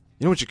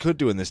You know what you could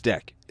do in this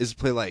deck is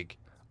play like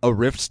a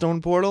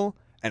Riftstone Portal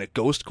and a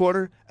Ghost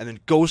Quarter, and then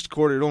Ghost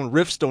Quarter your own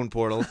Riftstone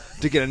Portal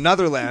to get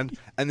another land,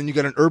 and then you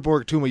got an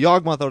Urborg Tomb of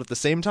Yawgmoth out at the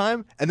same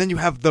time, and then you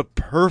have the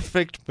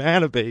perfect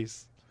mana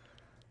base.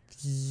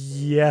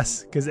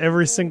 Yes, because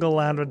every single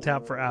land would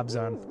tap for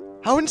Abzan.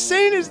 How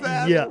insane is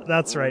that? Yeah,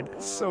 that's right.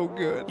 It's so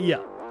good. Yeah.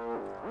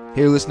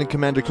 Hey, you're listening to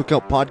Commander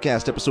Cookout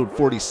Podcast, episode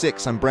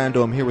 46. I'm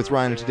Brando. I'm here with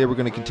Ryan, and today we're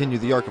going to continue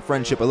the arc of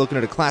friendship by looking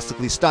at a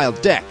classically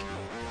styled deck,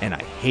 and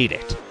I hate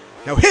it.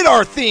 Now hit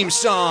our theme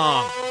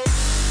song!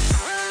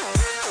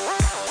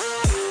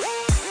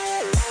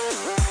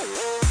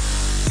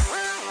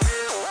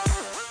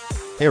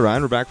 Hey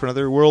Ryan, we're back for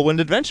another whirlwind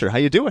adventure. How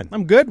you doing?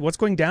 I'm good. What's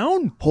going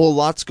down? Whole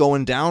lot's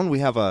going down. We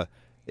have a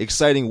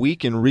exciting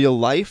week in real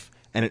life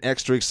and an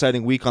extra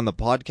exciting week on the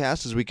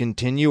podcast as we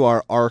continue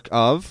our arc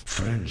of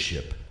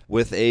friendship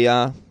with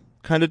a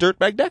kind of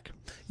dirtbag deck.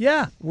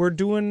 Yeah, we're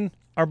doing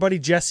our buddy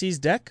Jesse's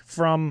deck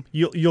from,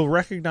 you'll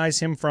recognize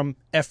him from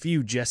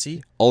FU,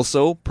 Jesse.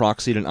 Also,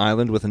 proxied an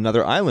island with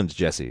another island,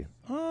 Jesse.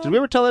 Did we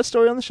ever tell that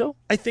story on the show?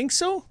 I think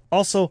so.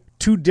 Also,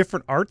 2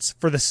 different arts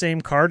for the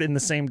same card in the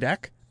same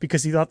deck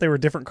because he thought they were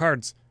different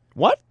cards.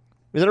 What?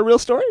 Is that a real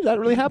story? Did that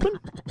really happen?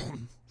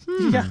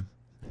 Yeah.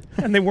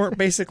 And they weren't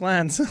basic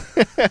lands.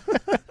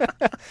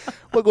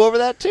 We'll go over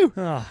that too.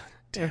 Oh,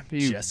 damn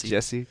You, Jesse.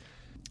 Jesse.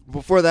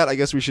 Before that, I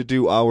guess we should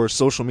do our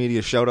social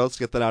media shout-outs,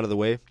 get that out of the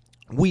way.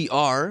 We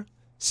are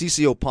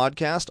CCO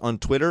Podcast on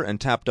Twitter and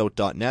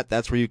tappedout.net.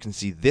 That's where you can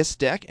see this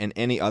deck and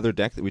any other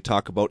deck that we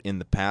talk about in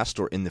the past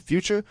or in the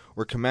future.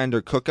 We're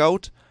Commander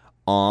Cookout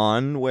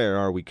on, where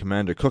are we?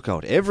 Commander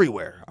Cookout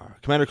everywhere.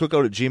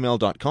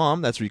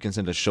 CommanderCookout@gmail.com. That's where you can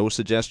send us show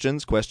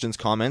suggestions, questions,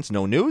 comments,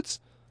 no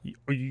nudes.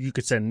 You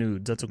could send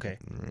nudes. That's okay.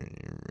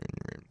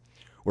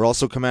 We're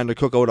also Commander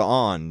Cookout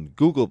on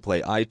Google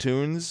Play,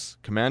 iTunes,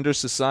 Commander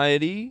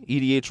Society,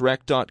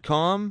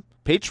 EDHREC.com,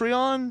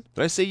 Patreon.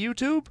 Did I say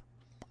YouTube?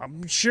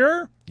 I'm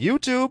sure.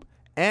 YouTube,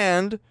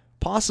 and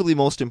possibly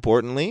most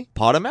importantly,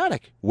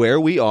 Podomatic, where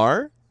we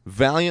are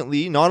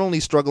valiantly not only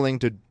struggling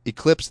to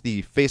eclipse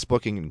the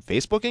scrapbooking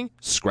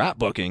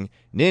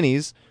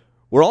ninnies,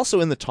 we're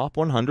also in the top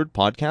 100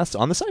 podcasts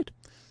on the site.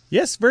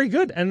 Yes, very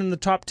good. And in the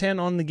top 10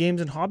 on the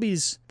games and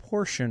hobbies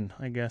portion,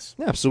 I guess.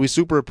 Yeah, so we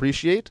super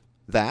appreciate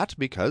that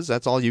because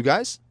that's all you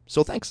guys.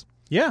 So thanks.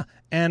 Yeah,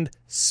 and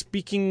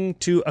speaking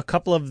to a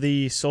couple of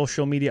the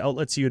social media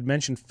outlets you had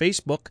mentioned,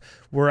 Facebook,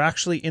 we're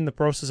actually in the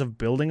process of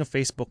building a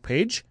Facebook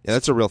page. Yeah,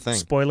 that's a real thing.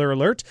 Spoiler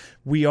alert.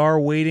 We are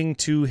waiting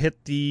to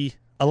hit the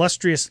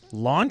illustrious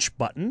launch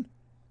button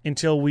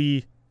until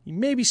we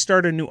maybe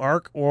start a new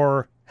arc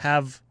or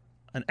have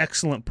an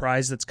excellent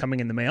prize that's coming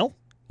in the mail.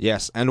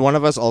 Yes, and one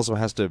of us also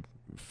has to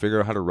figure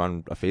out how to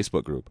run a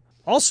Facebook group.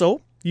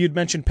 Also, you'd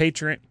mentioned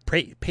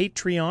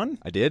Patreon.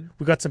 I did?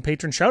 We got some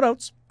patron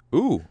shout-outs.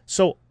 Ooh.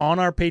 So on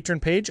our patron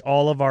page,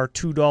 all of our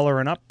 $2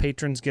 and up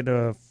patrons get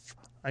a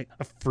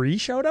free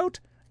shout-out?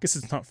 I guess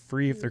it's not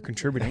free if they're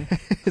contributing.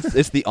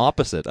 It's the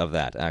opposite of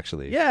that,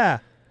 actually. Yeah.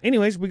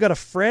 Anyways, we got a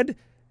Fred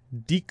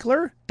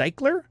Diechler? I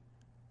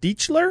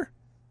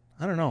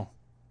don't know.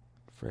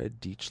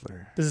 Fred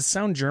Diechler. Does it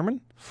sound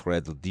German?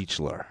 Fred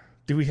Diechler.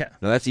 Do we have...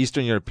 No, that's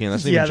Eastern European.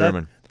 That's not even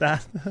German.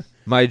 That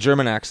My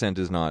German accent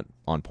is not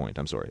on point.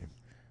 I'm sorry.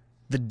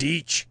 the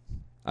Deech.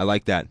 I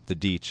like that. The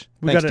Deech.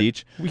 We Thanks, got a-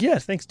 Deech. Yeah,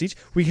 thanks, Deech.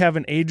 We have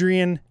an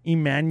Adrian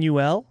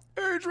Emmanuel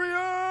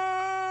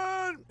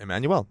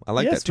Emmanuel. I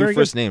like Yes, that. 2 very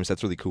first good. names.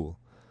 That's really cool.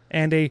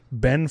 and a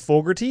Ben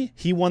Fogarty.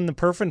 He won the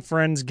Perf and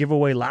Friends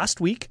giveaway last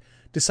week,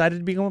 decided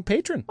to become a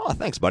patron. Oh,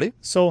 thanks, buddy.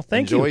 So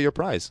thank Enjoy you. your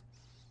prize.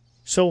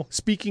 So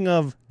speaking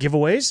of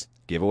giveaways,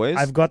 Giveaways?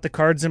 I've got the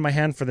cards in my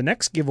hand for the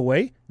next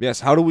giveaway. Yes.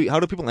 How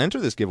do people enter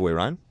this giveaway,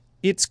 Ryan?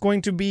 It's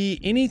going to be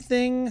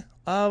anything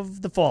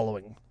of the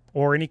following,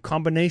 or any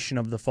combination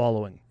of the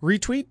following.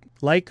 Retweet,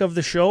 like of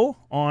the show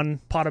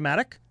on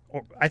Podomatic,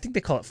 or I think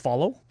they call it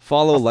follow.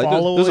 Follow, A like.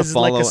 follow There's a is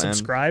follow like a and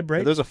subscribe,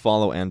 right? There's a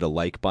follow and a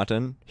like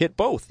button. Hit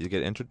both. You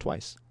get entered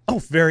twice. Oh,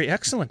 very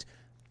excellent.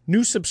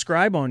 New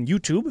subscribe on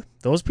YouTube.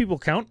 Those people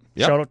count.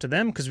 Yep. Shout out to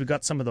them because we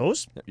got some of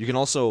those. You can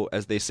also,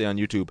 as they say on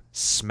YouTube,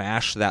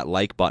 smash that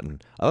like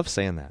button. I love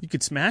saying that. You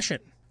could smash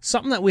it.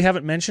 Something that we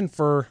haven't mentioned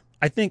for,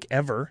 I think,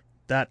 ever,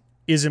 that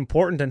is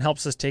important and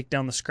helps us take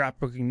down the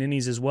scrapbooking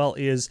ninnies as well,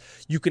 is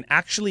you can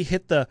actually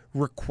hit the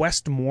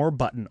request more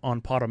button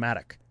on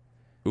Podomatic.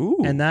 Ooh.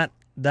 And that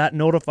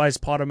notifies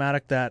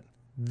Podomatic that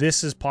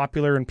this is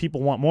popular and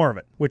people want more of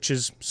it, which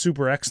is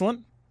super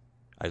excellent.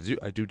 I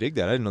do dig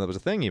that. I didn't know that was a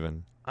thing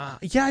even.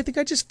 Yeah, I think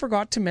I just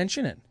forgot to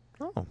mention it.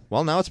 Oh,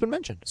 well, now it's been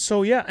mentioned.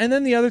 So yeah, and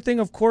then the other thing,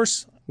 of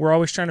course, we're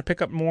always trying to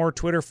pick up more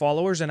Twitter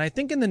followers, and I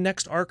think in the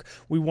next arc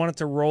we wanted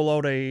to roll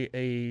out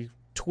a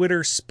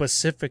Twitter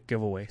specific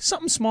giveaway.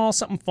 Something small,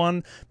 something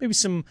fun, maybe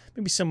some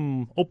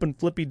open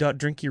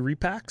flippy.drinky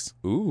repacks.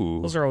 Ooh.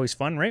 Those are always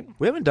fun, right?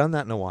 We haven't done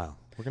that in a while.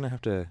 We're going to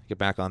have to get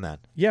back on that.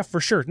 Yeah, for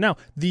sure. Now,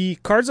 the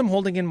cards I'm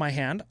holding in my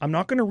hand, I'm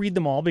not going to read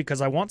them all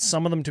because I want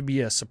some of them to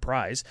be a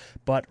surprise,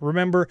 but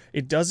remember,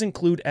 it does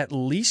include at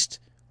least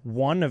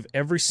one of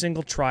every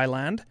single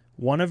Tri-land,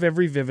 one of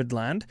every Vivid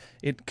land.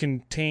 It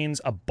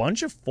contains a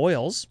bunch of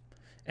foils,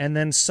 and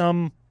then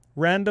some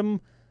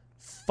random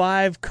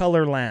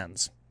 5-color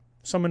lands.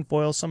 Some in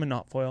foil, some in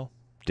not foil.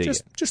 Dig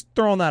it. Just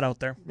throwing that out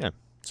there. Yeah.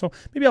 So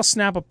maybe I'll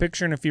snap a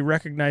picture, and if you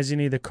recognize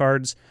any of the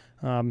cards,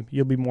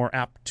 you'll be more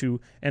apt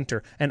to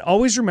enter. And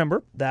always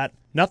remember that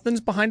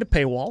nothing's behind a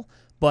paywall,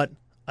 but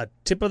a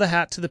tip of the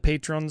hat to the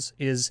patrons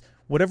is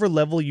whatever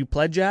level you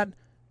pledge at,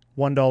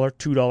 $1, $2,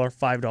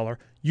 $5,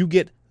 you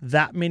get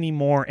that many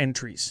more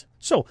entries.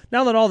 So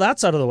now that all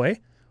that's out of the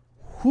way,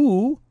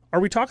 who are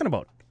we talking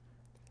about?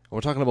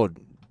 We're talking about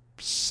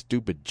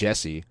stupid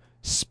Jesse.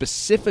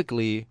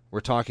 Specifically,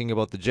 we're talking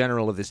about the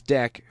general of this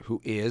deck,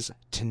 who is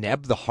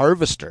Teneb the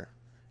Harvester.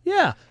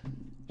 Yeah,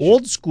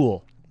 old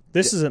school.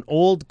 This is an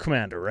old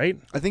commander, right?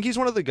 I think he's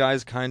one of the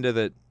guys kind of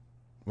that,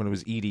 when it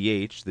was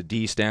EDH, the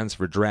D stands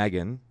for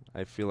dragon.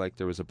 I feel like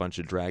there was a bunch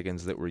of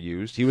dragons that were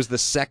used. He was the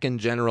second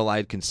general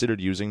I'd considered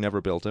using,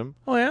 never built him.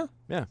 Oh, yeah?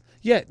 Yeah.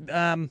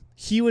 Yeah,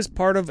 he was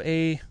part of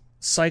a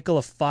cycle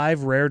of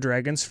 5 rare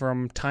dragons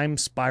from Time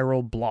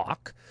Spiral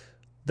block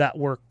that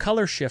were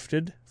color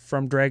shifted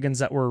from dragons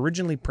that were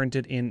originally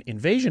printed in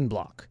Invasion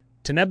block.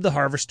 Teneb the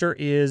Harvester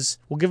is,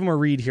 we'll give him a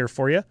read here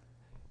for you.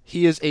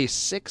 He is a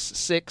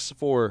 6/6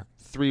 for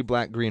 3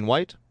 black, green,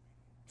 white.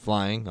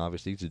 Flying,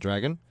 obviously, he's a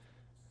dragon.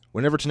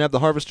 Whenever Teneb the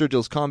Harvester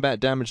deals combat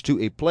damage to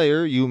a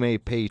player, you may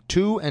pay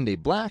 2 and a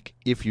black.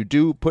 If you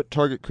do, put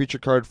target creature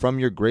card from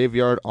your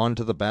graveyard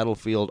onto the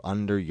battlefield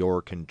under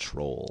your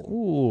control.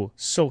 Ooh,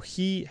 so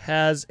he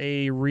has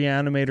a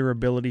Reanimator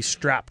ability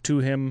strapped to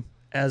him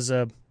as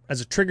a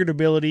triggered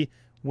ability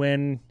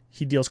when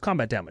he deals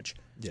combat damage.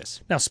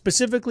 Yes. Now,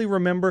 specifically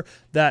remember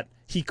that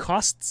he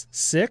costs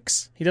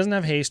 6. He doesn't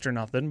have haste or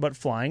nothing, but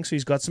flying, so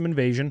he's got some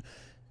invasion.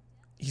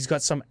 He's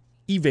got some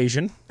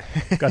evasion.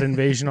 Got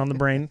invasion on the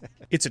brain.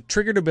 It's a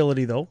triggered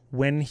ability, though,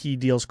 when he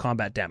deals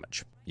combat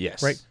damage.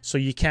 Yes. Right? So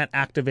you can't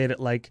activate it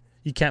like...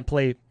 You can't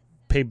pay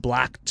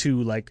black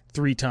 2 like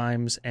 3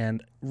 times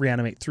and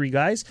reanimate 3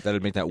 guys. That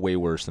would make that way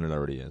worse than it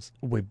already is.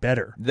 Way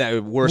better.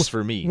 That worse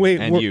for me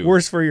and you.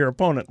 Worse for your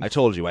opponent. I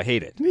told you, I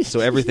hate it. So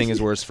everything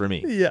is worse for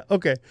me. Yeah,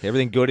 okay.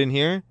 Everything good in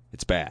here,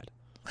 it's bad.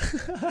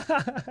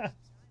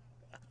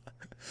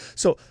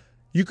 So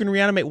you can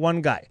reanimate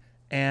 1 guy,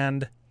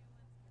 and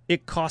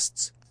it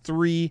costs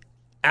 3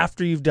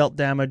 after you've dealt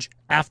damage,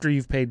 after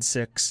you've paid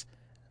 6.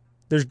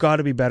 There's got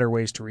to be better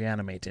ways to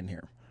reanimate in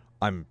here.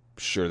 I'm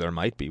sure there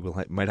might be.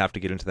 Might have to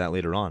get into that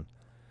later on.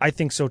 I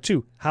think so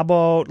too. How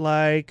about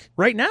like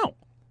right now?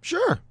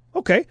 Sure.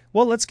 Okay,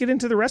 well, let's get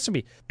into the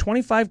recipe.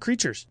 25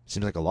 creatures.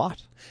 Seems like a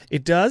lot.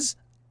 It does.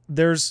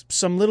 There's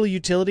some little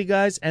utility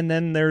guys, and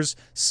then there's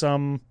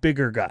some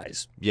bigger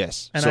guys.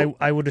 Yes. And so,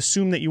 I would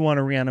assume that you want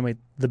to reanimate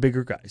the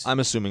bigger guys. I'm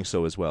assuming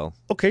so as well.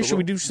 Okay, should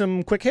we do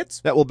some quick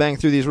hits? Yeah, we'll bang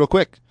through these real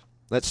quick.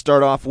 Let's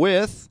start off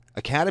with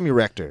Academy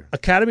Rector.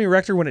 Academy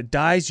Rector, when it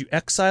dies, you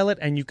exile it,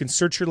 and you can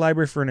search your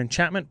library for an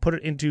enchantment, put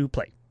it into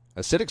play.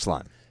 Acidic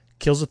Slime.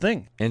 Kills a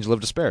thing. Angel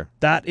of Despair.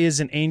 That is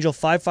an angel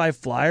 5/5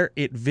 flyer.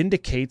 It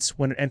vindicates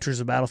when it enters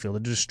the battlefield.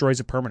 It destroys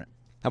a permanent.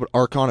 How about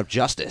Archon of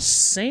Justice?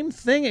 Same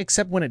thing,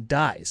 except when it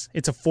dies.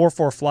 It's a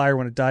 4/4 flyer.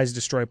 When it dies,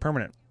 destroy a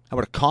permanent. How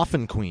about a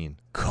Coffin Queen?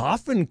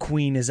 Coffin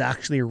Queen is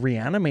actually a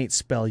reanimate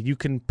spell. You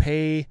can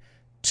pay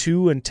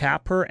 2 and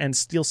tap her and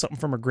steal something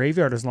from her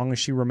graveyard as long as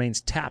she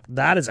remains tapped.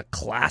 That is a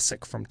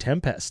classic from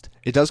Tempest.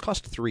 It does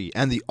cost 3,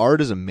 and the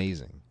art is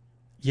amazing.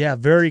 Yeah,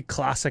 very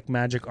classic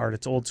Magic art.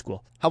 It's old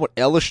school. How about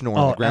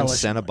Elishnorn, the Grand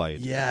Elishnorn. Cenobite?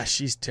 Yeah,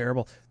 she's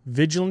terrible.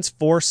 Vigilance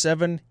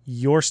 4/7.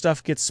 Your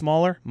stuff gets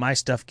smaller. My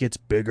stuff gets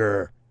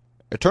bigger.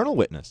 Eternal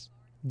Witness.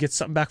 Gets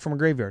something back from a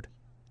graveyard.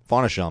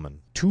 Fauna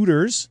Shaman.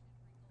 Tutors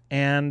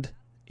and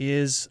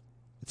is...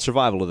 It's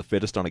survival of the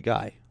fittest on a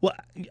guy. Well,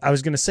 I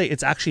was going to say,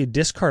 it's actually a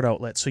discard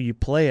outlet. So you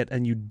play it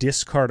and you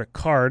discard a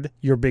card,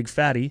 your big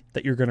fatty,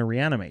 that you're going to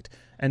reanimate.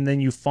 And then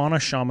you Fauna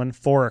Shaman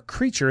for a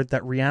creature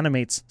that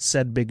reanimates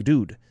said big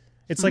dude.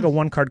 It's like a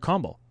 1-card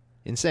combo.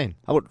 Insane.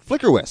 How about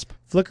Flicker Wisp?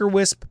 Flicker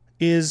Wisp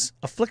is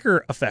a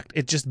flicker effect.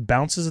 It just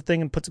bounces a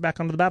thing and puts it back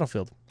onto the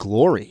battlefield.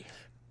 Glory.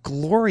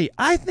 Glory.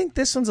 I think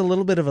this one's a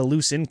little bit of a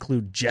loose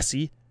include,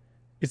 Jesse.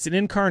 It's an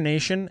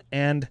incarnation,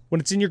 and when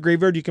it's in your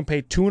graveyard, you can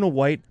pay 2 and a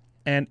white,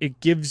 and it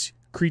gives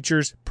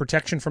creatures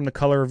protection from the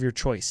color of your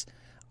choice.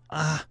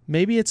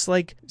 Maybe it's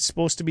like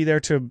supposed to be there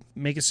to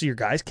make it so your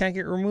guys can't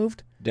get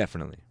removed?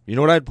 Definitely. You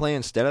know what I'd play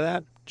instead of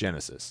that?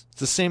 Genesis.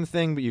 It's the same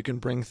thing, but you can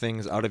bring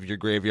things out of your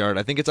graveyard.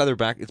 I think it's either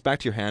back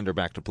to your hand or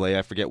back to play.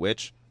 I forget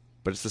which.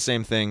 But it's the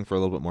same thing for a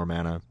little bit more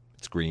mana.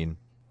 It's green.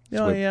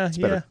 It's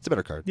better. It's a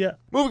better card. Yeah.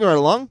 Moving right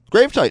along.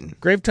 Grave Titan.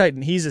 Grave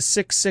Titan. He's a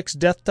 6/6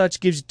 Death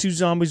Touch. Gives you 2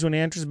 zombies when he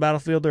enters the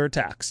battlefield or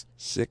attacks.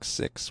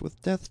 6/6 with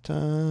Death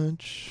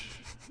Touch.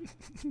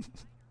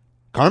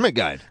 Karmic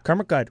Guide.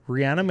 Karmic Guide.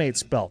 Reanimate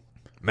spell.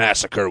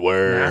 Massacre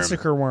Worm.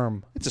 Massacre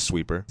Worm. It's a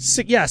sweeper.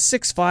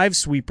 6/5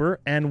 sweeper,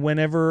 and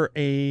whenever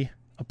a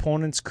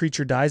opponent's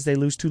creature dies, they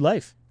lose 2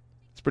 life.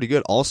 It's pretty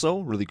good. Also,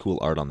 really cool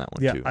art on that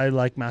one, too. Yeah, I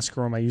like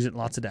Massacre Worm. I use it in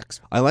lots of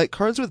decks. I like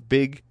cards with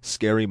big,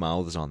 scary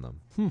mouths on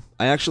them.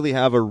 I actually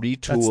have a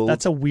retooled...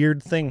 That's a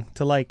weird thing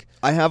to like.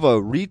 I have a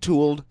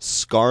retooled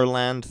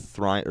Scarland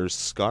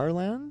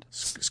Scarland?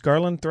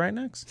 Scarland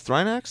Thrynax?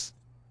 Thrynax?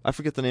 I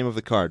forget the name of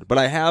the card, but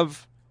I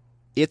have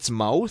its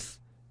mouth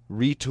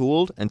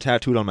retooled and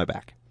tattooed on my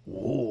back.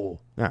 Whoa.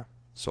 Yeah,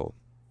 so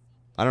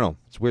I don't know.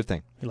 It's a weird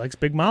thing. He likes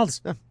big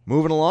mouths. Yeah.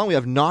 Moving along, we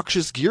have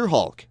Noxious Gear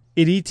Hulk.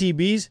 It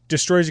ETBs,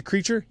 destroys a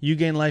creature, you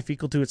gain life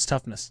equal to its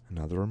toughness.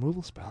 Another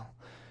removal spell.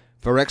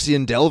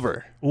 Phyrexian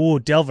Delver. Ooh,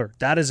 Delver.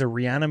 That is a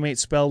reanimate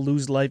spell,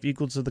 lose life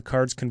equal to the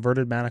card's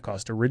converted mana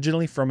cost.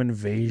 Originally from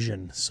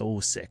Invasion.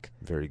 So sick.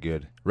 Very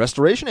good.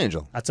 Restoration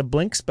Angel. That's a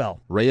blink spell.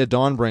 Rhea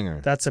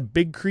Dawnbringer. That's a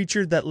big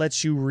creature that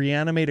lets you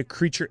reanimate a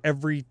creature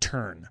every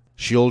turn.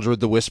 Shieldred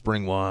the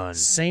Whispering One.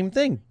 Same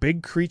thing.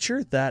 Big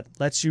creature that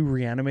lets you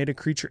reanimate a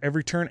creature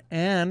every turn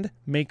and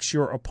makes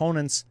your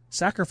opponents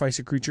sacrifice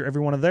a creature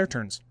every one of their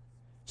turns.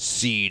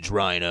 Siege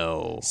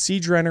Rhino.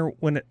 Siege Reiner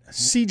when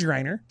Siege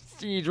Reiner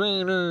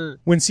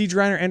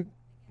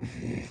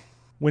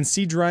when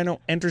Siege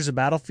Rhino enters a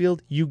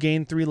battlefield, you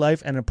gain 3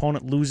 life and an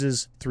opponent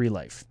loses 3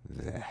 life.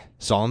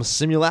 Solemn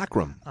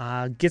Simulacrum.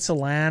 Gets a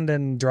land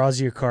and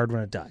draws you a card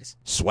when it dies.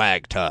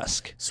 Swag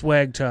Tusk.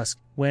 Swag Tusk.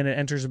 When it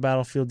enters a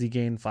battlefield, you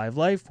gain 5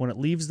 life. When it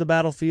leaves the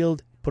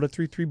battlefield, put a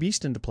 3/3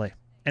 beast into play.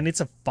 And it's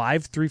a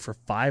 5/3 for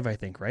 5, I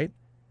think, right?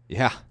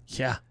 Yeah.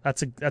 Yeah,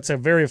 that's a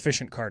very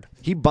efficient card.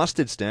 He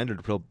busted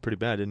Standard pretty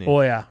bad, didn't he?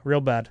 Oh yeah,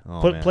 real bad.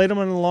 Oh, man. Played him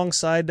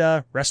alongside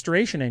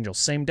Restoration Angel,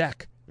 same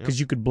deck,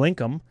 because you could blink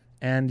them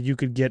and you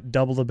could get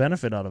double the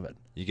benefit out of it.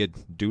 You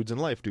get dudes in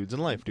life, dudes in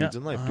life, dudes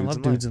in life, I dudes love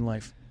in dudes life. in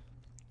life.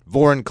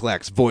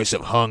 Vorinclex, Voice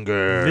of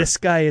Hunger. This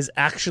guy is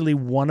actually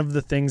one of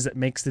the things that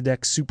makes the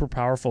deck super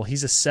powerful.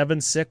 He's a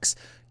 7/6.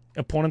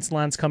 Opponent's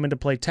lands come into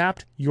play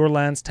tapped. Your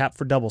lands tap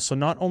for double. So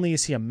not only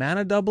is he a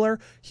mana doubler,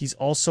 he's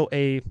also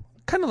a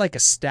kind of like a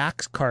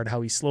stacks card,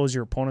 how he slows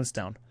your opponents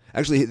down.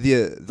 Actually,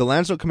 the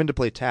lands don't come into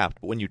play tapped,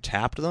 but when you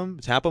tap them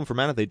for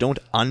mana, they don't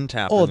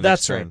untap. Oh, in the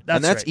next that's right. turn. That's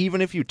and that's right.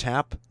 even if you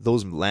tap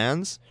those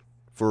lands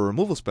for a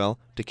removal spell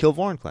to kill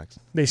Vorinclex.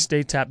 They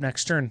stay tapped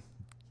next turn.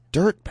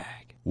 Dirtbag.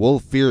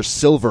 Wolfear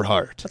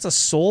Silverheart. That's a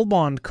soul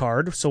bond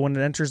card, so when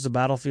it enters the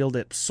battlefield,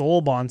 it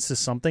soul bonds to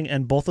something,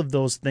 and both of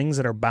those things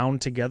that are bound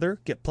together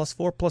get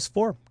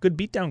 +4/+4. Good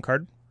beatdown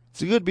card.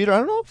 It's a good beater. I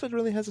don't know if it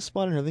really has a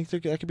spot in here. I think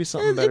that could be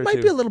something better, It might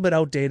too. be a little bit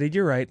outdated,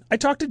 you're right. I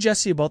talked to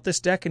Jesse about this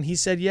deck, and he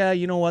said, yeah,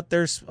 you know what,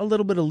 there's a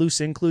little bit of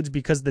loose includes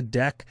because the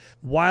deck,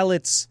 while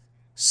it's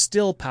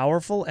still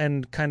powerful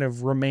and kind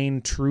of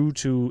remain true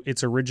to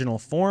its original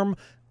form,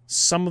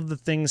 some of the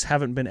things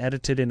haven't been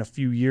edited in a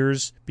few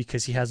years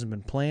because he hasn't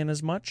been playing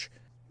as much.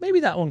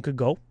 Maybe that one could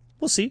go.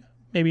 We'll see.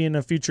 Maybe in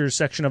a future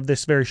section of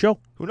this very show.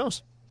 Who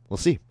knows? We'll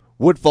see.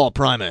 Woodfall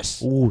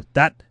Primus. Ooh,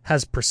 that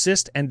has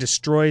persist and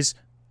destroys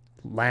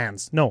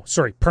lands. No,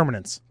 sorry,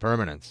 permanents.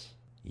 Permanence.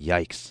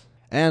 Yikes.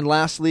 And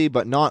lastly,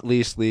 but not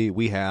leastly,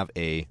 we have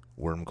a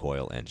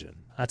Wormcoil Engine.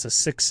 That's a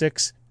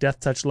 6/6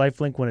 Death Touch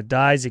lifelink. When it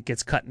dies, it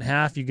gets cut in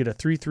half. You get a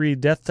 3/3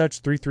 Death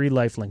Touch, 3/3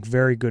 lifelink.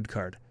 Very good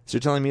card. So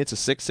you're telling me it's a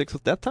 6/6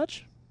 with Death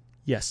Touch?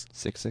 Yes.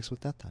 6/6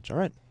 with Death Touch. All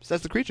right. So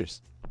that's the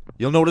creatures.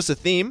 You'll notice a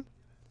theme.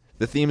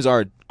 The themes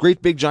are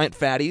great big giant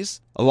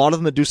fatties, a lot of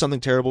them that do something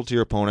terrible to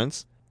your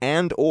opponents,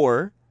 and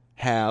or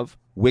have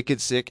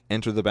wicked sick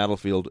enter the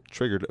battlefield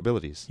triggered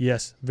abilities.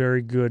 Yes.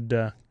 Very good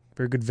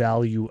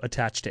value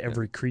attached to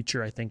every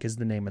creature, I think, is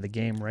the name of the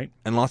game, right?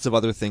 And lots of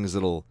other things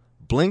that'll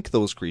blink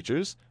those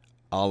creatures,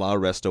 a la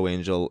Resto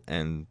Angel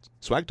and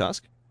Swag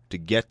Tusk, to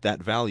get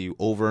that value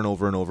over and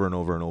over and over and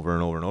over and over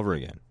and over and over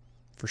again.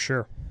 For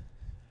sure.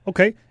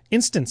 Okay.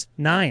 Instance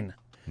 9.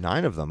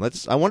 9 of them.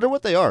 I wonder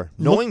what they are.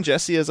 Knowing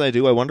Jesse as I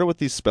do, I wonder what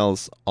these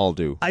spells all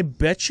do. I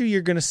bet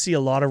you're going to see a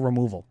lot of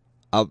removal.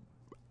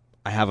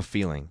 I have a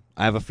feeling.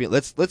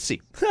 Let's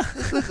see.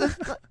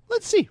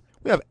 Let's see.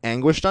 We have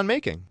Anguished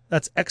Unmaking.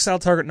 That's exile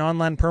target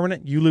non-land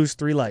permanent. You lose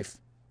 3 life.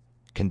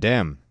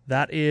 Condemn.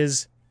 That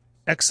is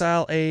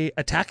exile a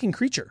attacking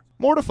creature.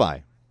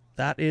 Mortify.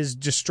 That is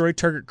destroy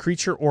target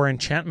creature or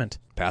enchantment.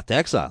 Path to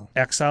Exile.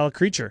 Exile a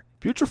creature.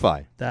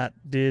 Putrefy. That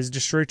is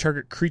destroy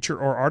target creature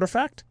or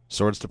artifact.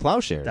 Swords to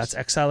Plowshares. That's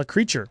exile a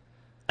creature.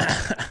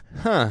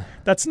 Huh.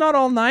 That's not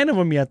all 9 of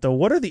them yet, though.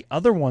 What are the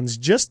other ones?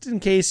 Just in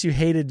case you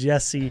hated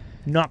Jesse,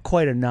 not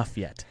quite enough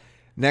yet.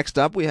 Next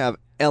up, we have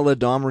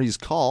Eladamri's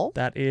Call.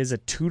 That is a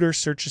tutor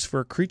searches for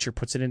a creature,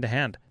 puts it into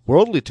hand.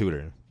 Worldly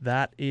Tutor.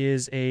 That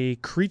is a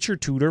creature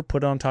tutor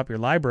put on top of your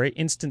library.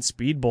 Instant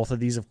speed, both of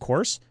these, of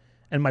course.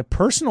 And my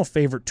personal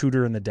favorite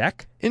tutor in the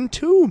deck,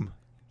 Entomb.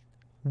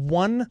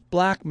 1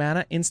 black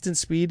mana, instant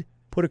speed,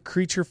 put a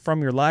creature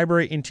from your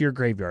library into your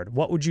graveyard.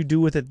 What would you do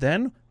with it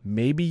then?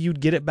 Maybe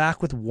you'd get it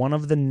back with one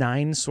of the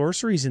 9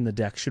 sorceries in the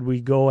deck. Should we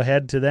go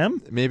ahead to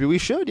them? Maybe we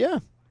should, yeah.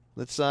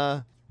 Let's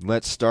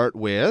start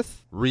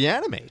with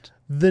Reanimate.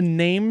 The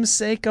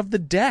namesake of the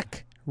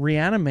deck,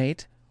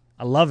 Reanimate,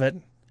 I love it,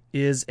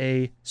 is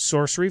a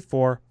sorcery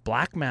for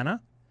black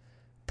mana.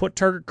 Put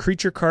target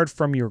creature card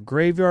from your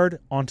graveyard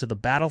onto the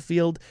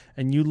battlefield,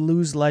 and you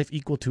lose life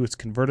equal to its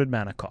converted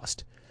mana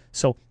cost.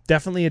 So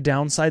definitely a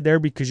downside there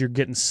because you're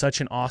getting such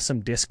an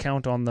awesome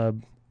discount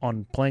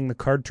on playing the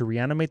card to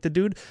reanimate the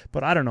dude.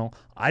 But I don't know.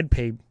 I'd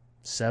pay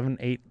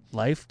 7-8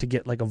 life to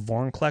get like a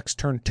Vorinclex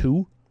turn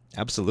 2.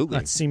 Absolutely.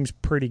 That seems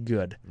pretty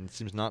good. It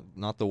seems not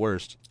the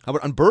worst. How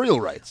about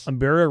Unburial Rites?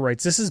 Unburial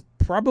Rites. This is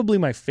probably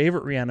my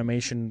favorite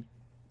reanimation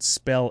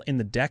spell in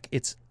the deck.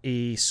 It's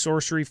a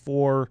sorcery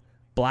for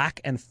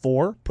black and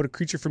 4. Put a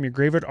creature from your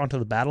graveyard onto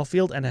the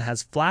battlefield, and it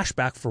has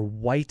flashback for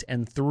white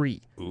and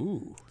 3.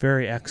 Ooh.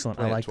 Very excellent.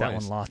 Play I it like that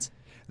twice. one lots.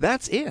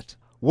 That's it.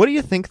 What do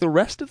you think the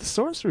rest of the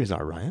sorceries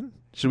are, Ryan?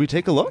 Should we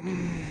take a look?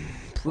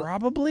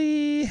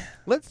 Probably.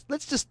 Let's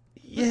just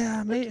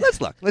Yeah, maybe. let's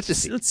look. Let's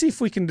just see. Let's see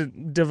if we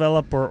can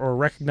develop or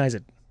recognize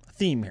a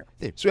theme here.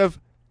 So we have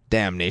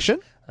Damnation,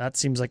 That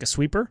seems like a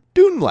sweeper.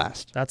 Dune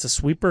Blast, That's a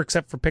sweeper,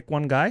 except for pick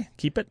one guy.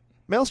 Keep it.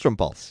 Maelstrom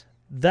Pulse,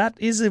 That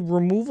is a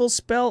removal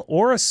spell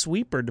or a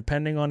sweeper,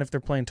 depending on if they're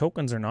playing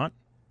tokens or not.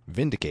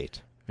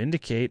 Vindicate,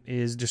 Vindicate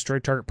is destroy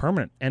target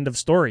permanent. End of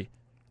story.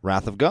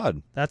 Wrath of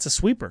God, That's a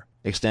sweeper.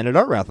 Extended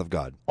Art Wrath of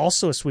God.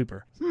 Also a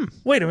sweeper.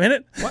 Wait a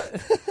minute.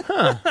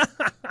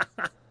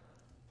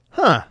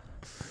 Huh.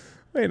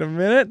 Wait a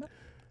minute.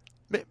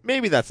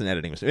 Maybe that's an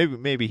editing mistake.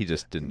 Maybe he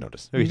just didn't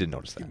notice. Maybe he didn't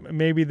notice that.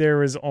 Maybe there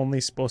was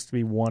only supposed to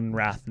be one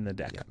Wrath in the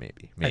deck. Yeah,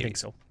 maybe. I think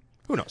so.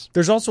 Who knows?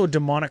 There's also a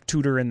demonic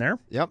tutor in there.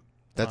 Yep.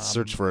 That's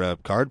search for a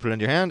card, put it in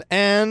your hand.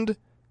 And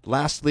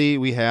lastly,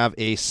 we have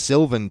a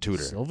Sylvan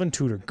Tutor. Sylvan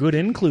Tutor, good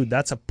include.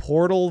 That's a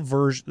portal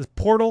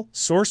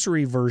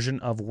sorcery version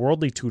of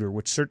Worldly Tutor,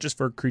 which searches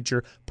for a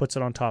creature, puts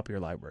it on top of your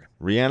library.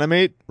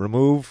 Reanimate,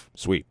 remove,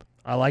 sweep,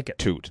 I like it.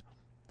 toot.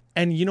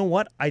 And you know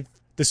what?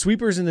 The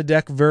sweepers in the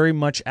deck very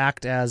much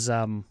act as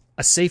a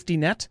safety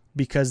net,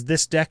 because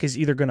this deck is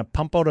either going to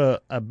pump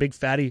out a big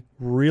fatty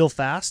real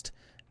fast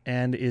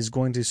and is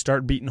going to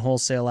start beating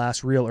wholesale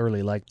ass real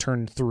early, like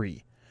turn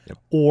 3. Yep.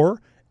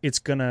 Or it's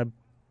going to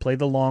play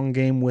the long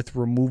game with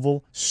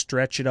removal,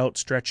 stretch it out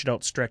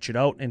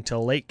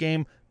until late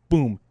game.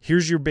 Boom,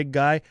 here's your big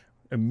guy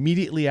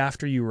immediately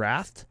after you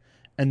wrathed,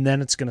 and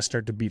then it's going to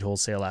start to beat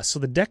wholesale ass. So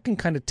the deck can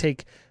kind of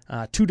take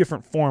two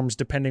different forms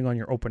depending on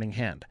your opening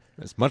hand.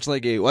 It's much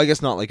like I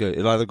guess not like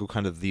it'll either go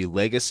kind of the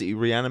Legacy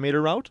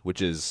Reanimator route,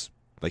 which is,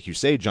 like you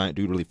say, giant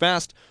dude really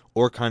fast,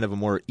 or kind of a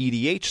more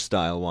EDH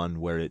style one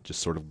where it just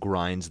sort of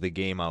grinds the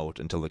game out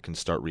until it can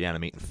start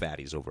reanimating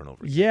fatties over and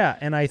over again. Yeah,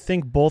 and I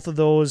think both of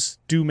those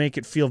do make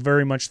it feel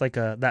very much like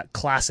that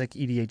classic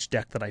EDH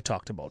deck that I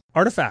talked about.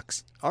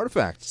 Artifacts.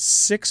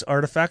 6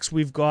 artifacts.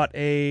 We've got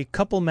a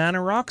couple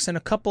mana rocks and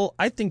a couple,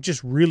 I think,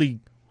 just really,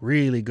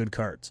 really good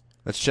cards.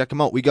 Let's check them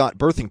out. We got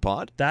Birthing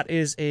Pod, That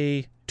is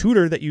a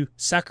tutor that you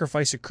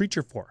sacrifice a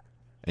creature for.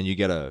 and you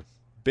get a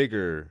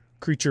bigger.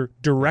 Creature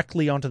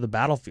directly onto the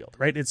battlefield,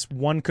 right? It's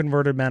 1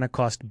 converted mana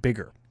cost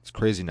bigger. It's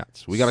crazy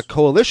nuts. We got a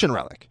Coalition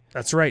Relic.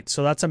 That's right.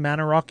 So that's a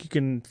mana rock. You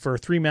can, for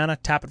 3 mana,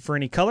 tap it for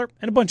any color,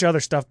 and a bunch of other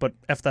stuff, but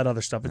F that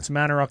other stuff. It's a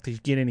mana rock that you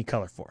get any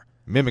color for.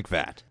 Mimic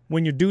Vat.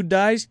 When your dude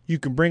dies, you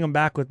can bring him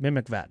back with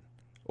Mimic Vat.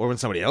 Or when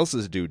somebody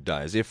else's dude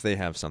dies, if they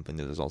have something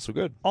that is also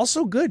good.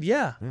 Also good,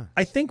 yeah.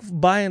 I think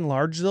by and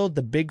large, though,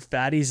 the big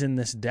fatties in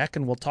this deck,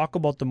 and we'll talk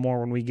about them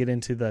more when we get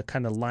into the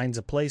kind of lines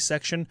of play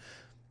section,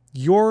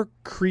 your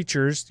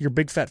creatures, your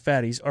big fat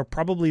fatties, are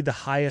probably the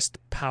highest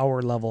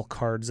power level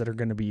cards that are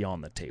going to be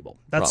on the table.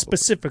 That's Probably.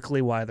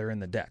 specifically why they're in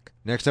the deck.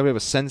 Next up, we have a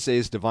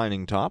Sensei's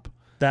Divining Top.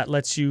 That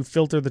lets you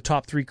filter the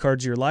top 3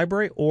 cards of your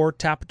library, or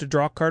tap it to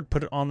draw a card,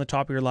 put it on the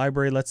top of your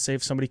library. Let's say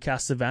if somebody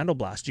casts a Vandal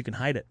Blast, you can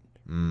hide it.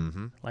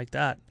 Mm-hmm. Like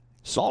that.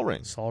 Sol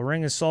Ring. Sol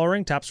Ring is Sol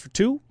Ring, taps for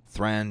 2.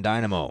 Thran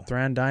Dynamo.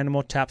 Thran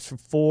Dynamo taps for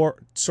 4.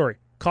 Sorry,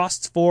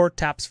 costs 4,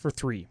 taps for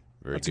 3.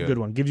 Very That's good. a good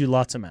one. Gives you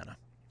lots of mana.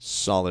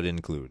 Solid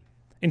include.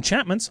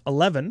 Enchantments,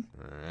 11.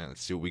 All right,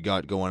 let's see what we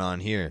got going on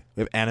here.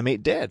 We have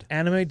Animate Dead.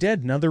 Animate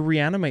Dead, another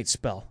reanimate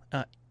spell.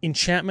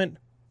 Enchantment,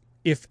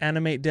 if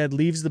Animate Dead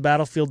leaves the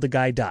battlefield, the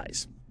guy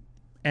dies.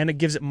 And it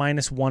gives it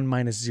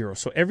 -1/-0.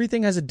 So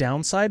everything has a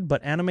downside,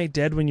 but Animate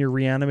Dead, when you're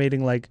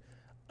reanimating like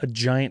a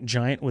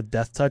giant with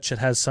Death Touch that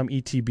has some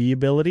ETB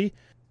ability,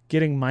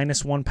 getting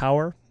 -1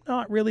 power,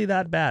 not really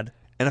that bad.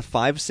 And a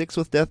 5/6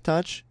 with Death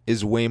Touch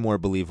is way more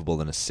believable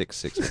than a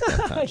 6/6 with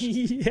Death Touch.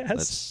 Yes.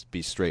 Let's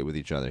be straight with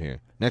each other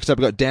here. Next up,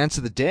 we got Dance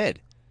of the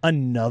Dead.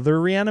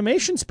 Another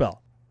reanimation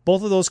spell.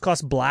 Both of those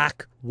cost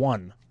black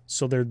 1.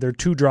 So they're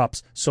 2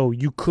 drops. So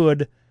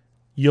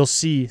you'll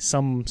see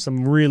some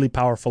really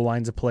powerful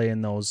lines of play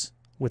in those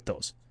with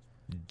those.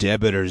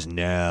 Debtor's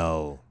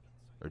Knell.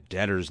 Or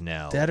Debtor's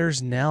Knell.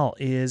 Debtor's Knell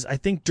is, I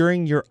think,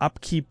 during your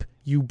upkeep,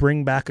 you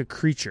bring back a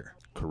creature.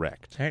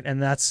 Correct. Right?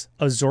 And that's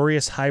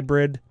Azorius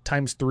Hybrid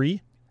times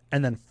 3,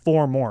 and then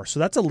 4 more. So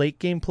that's a late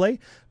game play.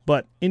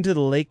 But into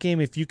the late game,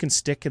 if you can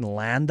stick and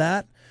land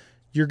that,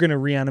 you're going to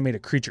reanimate a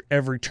creature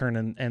every turn.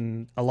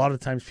 And a lot of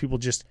times people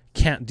just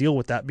can't deal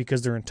with that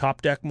because they're in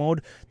top deck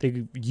mode.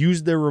 They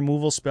used their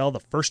removal spell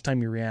the first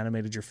time you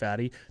reanimated your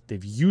fatty.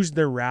 They've used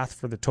their Wrath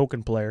for the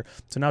token player.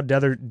 So now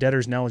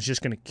Debtor's Knell is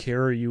just going to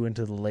carry you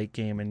into the late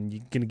game and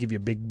going to give you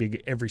a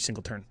big every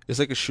single turn. It's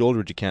like a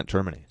shoulder you can't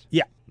terminate.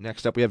 Yeah.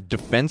 Next up, we have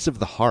Defense of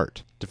the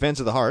Heart. Defense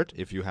of the Heart,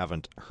 if you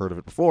haven't heard of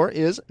it before,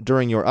 is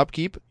during your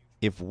upkeep,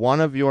 if one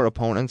of your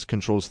opponents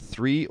controls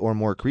 3 or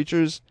more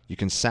creatures, you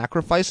can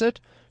sacrifice it,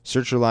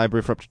 search your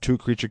library for up to 2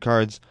 creature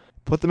cards,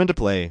 put them into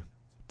play,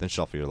 then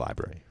shuffle your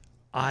library.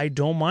 I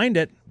don't mind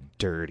it.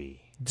 Dirty.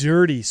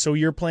 So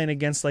you're playing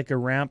against like a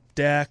ramp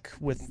deck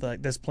with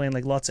that's playing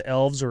like lots of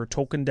elves, or a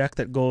token deck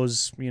that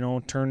goes,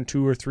 turn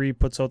 2 or 3,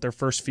 puts out their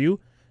first few.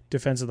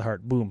 Defense of the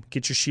Heart. Boom.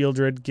 Get your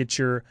Shieldred, get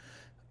your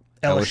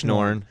Elesh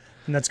Norn.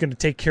 And that's going to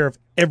take care of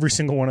every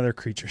single one of their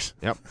creatures.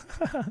 Yep.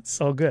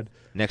 So good.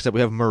 Next up,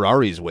 we have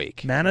Mirari's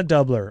Wake. Mana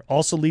Doubler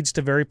also leads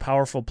to very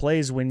powerful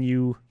plays when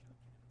you...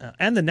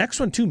 and the next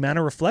one, too,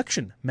 Mana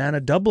Reflection,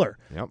 Mana Doubler.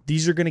 Yep.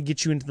 These are going to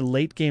get you into the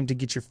late game to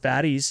get your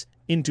fatties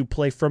into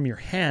play from your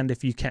hand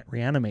if you can't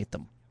reanimate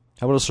them.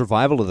 How about a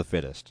Survival of the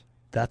Fittest?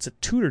 That's a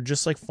tutor,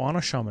 just like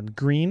Fauna Shaman.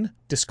 Green,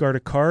 discard a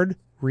card,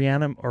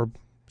 or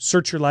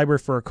search your library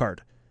for a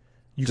card.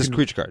 Just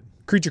creature card.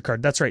 Creature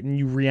card, that's right. And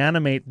you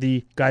reanimate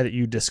the guy that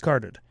you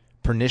discarded.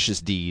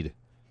 Pernicious Deed.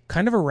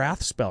 Kind of a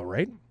wrath spell,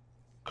 right?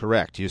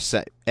 Correct. You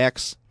set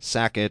X,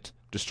 sack it,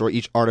 destroy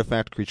each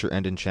artifact, creature,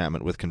 and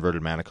enchantment with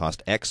converted mana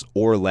cost X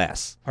or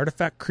less.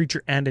 Artifact,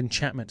 creature, and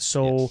enchantment.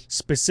 So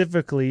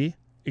specifically,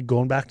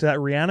 going back to that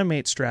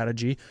reanimate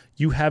strategy,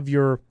 you have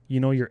your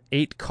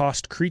 8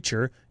 cost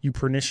creature, you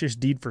Pernicious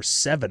Deed for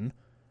 7.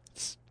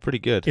 It's pretty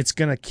good. It's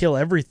going to kill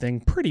everything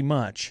pretty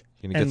much.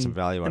 You're going to get some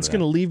value out of that. It's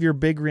going to leave your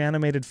big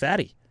reanimated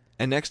fatty.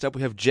 And next up,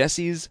 we have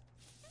Jesse's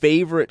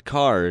favorite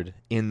card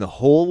in the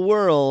whole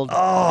world.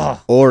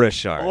 Oh, Aura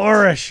Shards.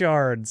 Aura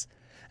Shards.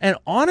 And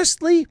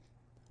honestly,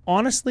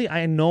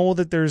 I know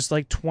that there's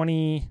like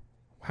 20...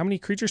 How many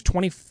creatures?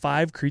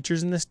 25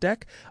 creatures in this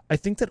deck. I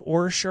think that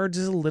Aura Shards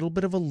is a little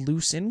bit of a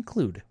loose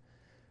include.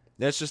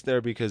 That's just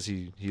there because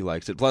he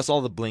likes it. Plus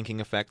all the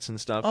blinking effects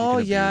and stuff. Oh,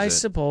 yeah, I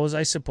suppose.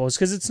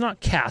 Because it's not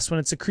cast when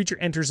it's a creature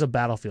enters a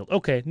battlefield.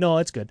 Okay, no,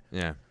 it's good.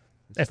 Yeah.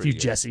 F you,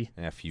 Jesse,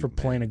 for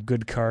playing a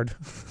good card.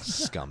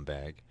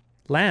 Scumbag.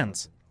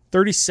 Lands,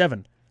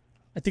 37.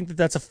 I think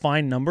that's a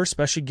fine number,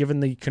 especially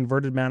given the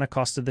converted mana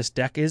cost of this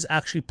deck is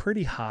actually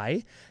pretty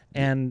high.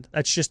 And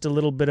that's just a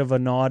little bit of a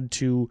nod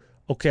to,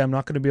 okay, I'm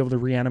not going to be able to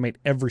reanimate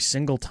every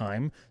single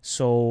time,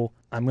 so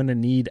I'm going to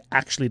need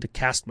actually to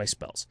cast my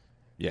spells.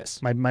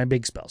 Yes. My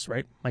big spells,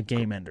 right? My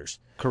game enders.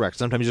 Correct.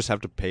 Sometimes you just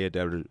have to play a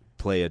Debtor's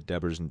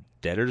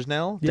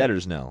Knell? Yeah.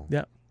 Debtor's Knell.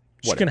 Yeah.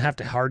 Just going to have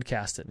to hard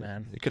cast it,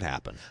 man. It could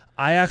happen.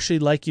 I actually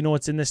like,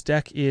 what's in this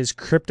deck is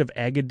Crypt of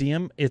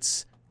Agadeum.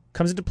 It's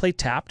comes into play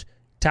tapped,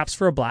 taps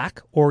for a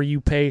black, or you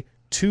pay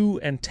 2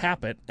 and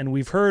tap it. And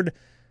we've heard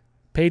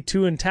pay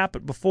 2 and tap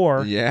it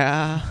before.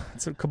 Yeah.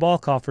 That's what Cabal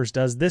Coffers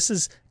does. This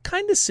is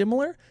kind of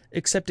similar,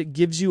 except it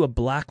gives you a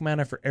black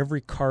mana for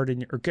every card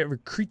every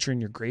creature in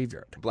your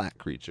graveyard. Black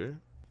creature.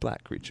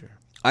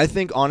 I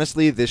think,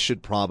 honestly, this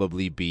should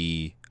probably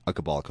be a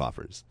Cabal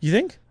Coffers. You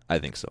think? I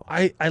think so.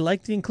 I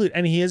like the include.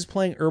 And he is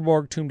playing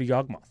Urborg Tomb to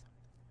Yawgmoth.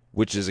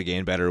 Which is,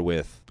 again, better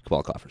with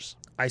Cabal Coffers.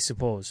 I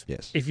suppose.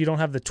 Yes. If you don't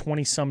have the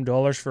 $20-some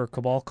for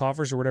Cabal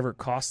Coffers or whatever it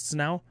costs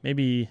now,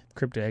 maybe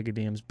Crypt of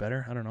Agadeum's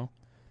better. I don't know.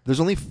 There's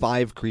only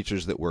 5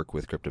 creatures that work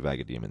with Crypt of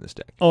Agadeum in this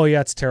deck. Oh,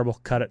 yeah, it's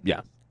terrible. Cut it.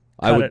 Yeah.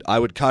 I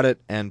would cut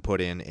it and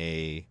put in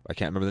I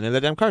can't remember the name of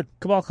that damn card.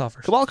 Cabal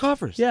Coffers. Cabal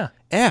Coffers. Yeah.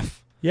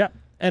 F. Yeah.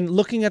 And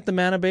looking at the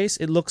mana base,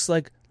 it looks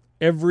like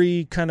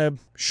every kind of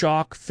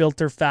shock,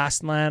 filter,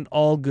 fast land,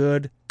 all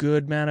good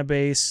mana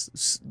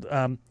base,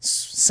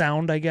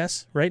 sound, I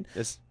guess, right?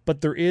 Yes.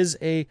 But there is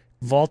a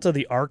Volta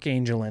the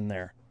Archangel in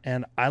there,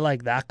 and I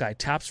like that guy.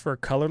 Taps for a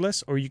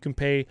colorless, or you can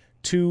pay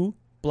 2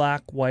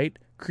 black, white,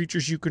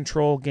 creatures you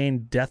control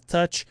gain Death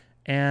Touch,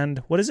 and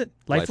what is it?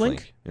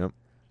 Lifelink? Yep.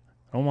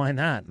 I don't mind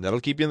that. That'll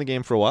keep you in the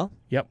game for a while.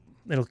 Yep.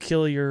 It'll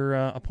kill your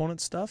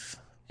opponent's stuff,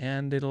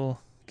 and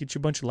it'll get you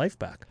a bunch of life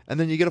back. And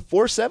then you get a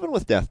 4/7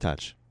 with Death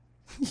Touch.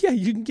 Yeah,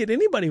 you can get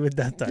anybody with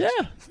Death Touch.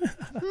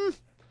 Yeah.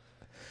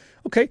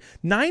 Okay,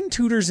 9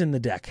 tutors in the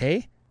deck,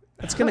 hey?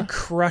 That's going to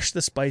crush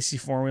the spicy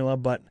formula,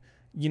 but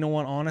you know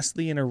what?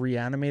 Honestly, in a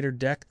Reanimator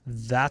deck,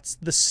 that's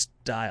the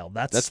style.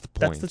 That's the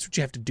point. That's what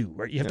you have to do,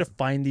 right? You have to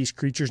find these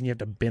creatures and you have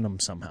to bin them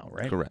somehow,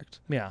 right? Correct.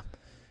 Yeah.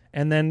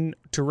 And then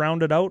to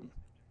round it out,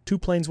 2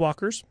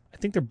 Planeswalkers. I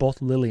think they're both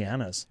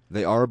Lilianas.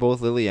 They are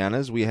both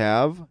Lilianas. We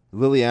have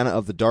Liliana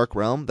of the Dark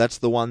Realm. That's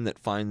the one that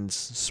finds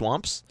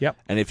swamps. Yep.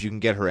 And if you can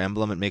get her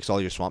emblem, it makes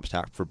all your swamps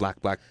tap for black.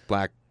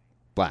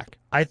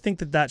 I think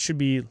that should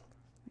be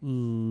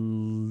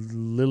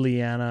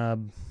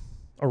Liliana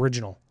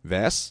original.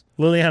 Vess?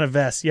 Liliana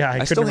Vess. Yeah,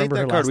 I couldn't remember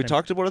her last name. I still hate that card. We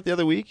talked about it the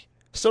other week.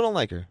 Still don't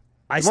like her.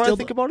 The more I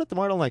think about it, the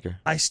more I don't like her.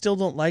 I still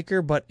don't like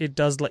her, but it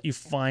does let you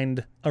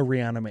find a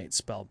reanimate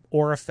spell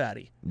or a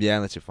fatty. Yeah, it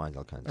lets you find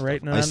all kinds of right?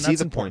 stuff. No, I see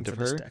the point of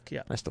her. Deck,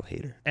 yeah. I still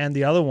hate her. And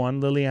the other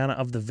one, Liliana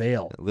of the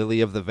Veil.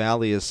 Lily of the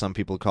Valley, as some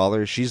people call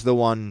her. She's the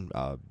one.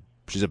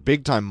 She's a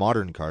big-time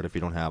modern card if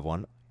you don't have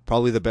one.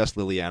 Probably the best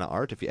Liliana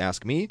art, if you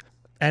ask me.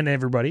 And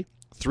everybody.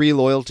 3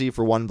 loyalty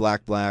for 1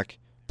 black.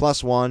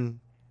 +1.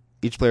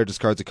 Each player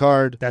discards a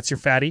card. That's your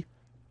fatty.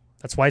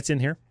 That's why it's in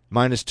here.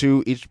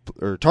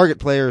 -2. Target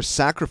player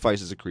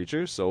sacrifices a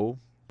creature, so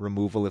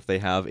removal if they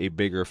have a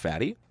bigger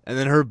fatty. And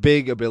then her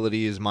big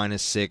ability is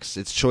 -6.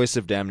 It's Choice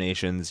of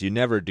Damnations. You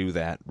never do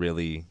that,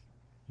 really,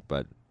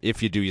 but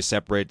if you do, you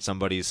separate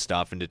somebody's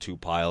stuff into 2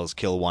 piles,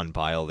 kill one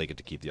pile, they get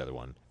to keep the other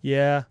one.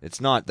 Yeah.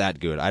 It's not that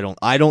good.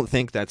 I don't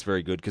think that's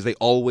very good because they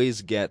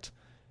always get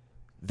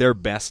their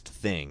best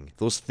thing.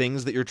 Those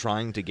things that you're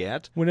trying to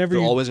get, they're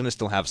always going to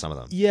still have some of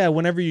them. Yeah,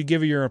 whenever you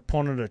give your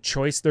opponent a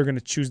choice, they're going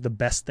to choose the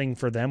best thing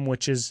for them,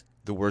 which is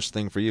the worst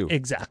thing for you.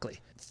 Exactly.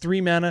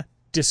 3 mana,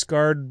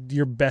 discard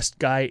your best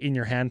guy in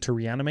your hand to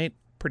reanimate.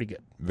 Pretty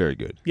good. Very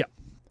good. Yeah.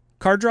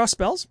 Card draw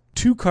spells.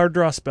 2 card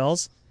draw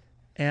spells.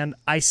 And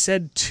I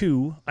said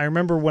 2. I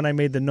remember when I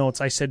made the notes,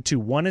 I said 2.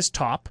 One is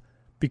top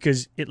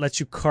because it lets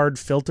you card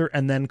filter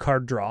and then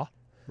card draw.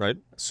 Right.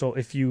 So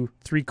if you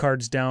 3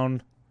 cards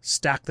down,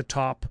 stack the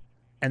top,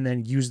 and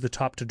then use the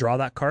top to draw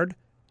that card,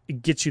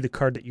 it gets you the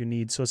card that you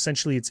need. So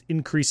essentially it's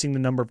increasing the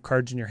number of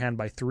cards in your hand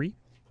by 3.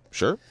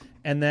 Sure.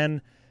 And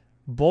then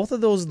both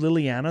of those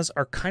Lilianas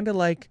are kind of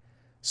like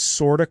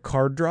sort of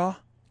card draw.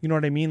 You know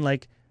what I mean?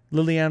 Like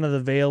Liliana the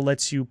Veil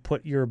lets you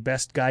put your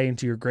best guy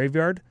into your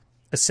graveyard.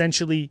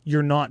 Essentially,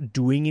 you're not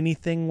doing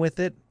anything with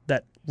it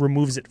that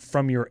removes it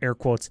from your, air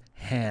quotes,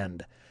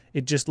 hand.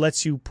 It just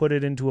lets you put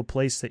it into a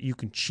place that you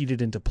can cheat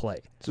it into play.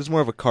 So it's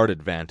more of a card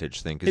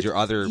advantage thing because your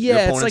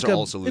opponents are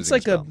also losing. It's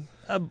like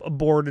a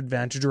board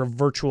advantage or a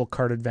virtual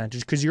card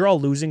advantage because you're all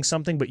losing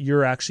something, but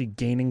you're actually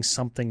gaining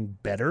something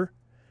better.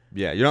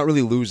 Yeah, you're not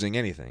really losing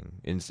anything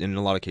in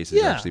a lot of cases.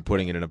 You're actually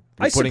putting it in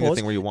a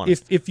thing where you want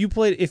it.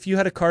 If you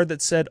had a card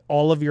that said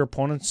all of your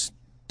opponents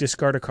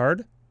discard a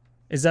card,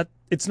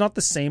 it's not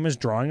the same as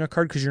drawing a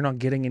card because you're not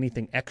getting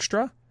anything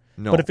extra.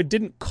 No. But if it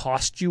didn't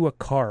cost you a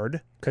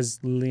card, because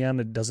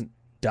Liliana doesn't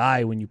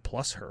die when you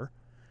plus her,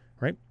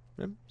 right?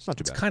 Yeah, it's not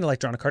too bad. It's kind of like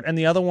drawing a card. And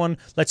the other one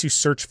lets you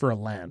search for a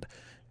land.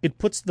 It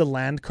puts the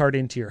land card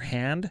into your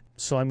hand.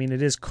 So, I mean,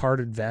 it is card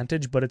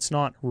advantage, but it's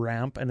not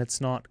ramp and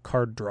it's not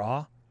card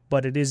draw.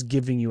 But it is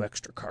giving you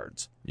extra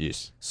cards.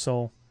 Yes.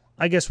 So,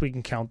 I guess we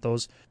can count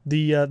those.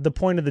 The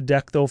point of the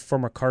deck, though,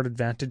 from a card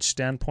advantage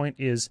standpoint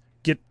is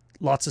get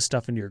lots of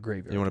stuff into your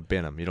graveyard. You want to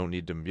bin them. You don't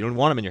need them. You don't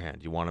want them in your hand.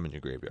 You want them in your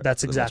graveyard.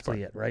 That's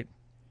exactly it, right?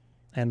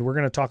 And we're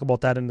going to talk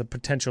about that in the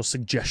potential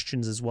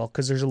suggestions as well,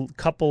 because there's a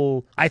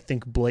couple, I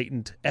think,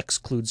 blatant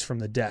excludes from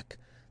the deck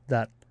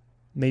that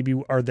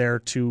maybe are there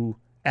to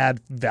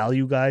add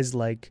value guys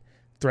like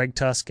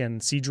Thragtusk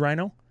and Siege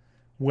Rhino,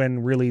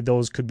 when really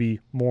those could be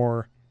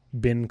more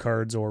bin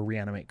cards or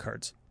reanimate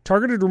cards.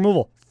 Targeted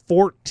removal,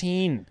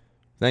 14.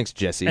 Thanks,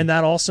 Jesse. And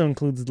that also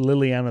includes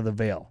Liliana the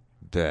Veil.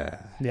 Duh.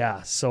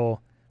 Yeah,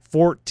 so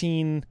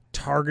 14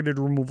 targeted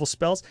removal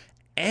spells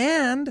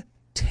and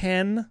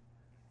 10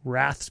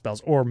 wrath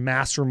spells or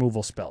mass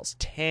removal spells.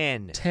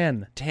 10.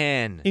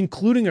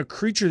 Including a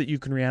creature that you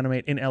can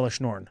reanimate in Elesh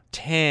Norn.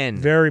 10.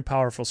 Very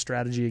powerful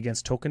strategy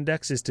against token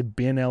decks is to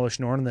bin Elesh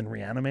Norn and then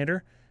reanimate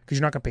her. Because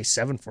you're not going to pay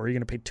 7 for her, you're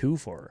going to pay 2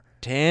 for her.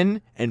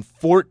 10 and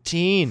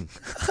 14.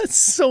 That's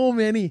so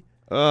many.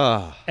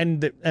 Ugh.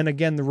 And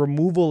again, the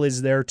removal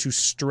is there to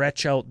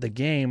stretch out the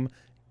game.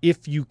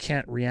 If you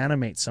can't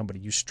reanimate somebody,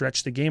 you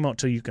stretch the game out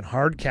till you can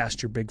hard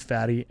cast your big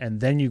fatty,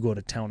 and then you go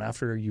to town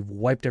after you've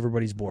wiped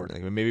everybody's board.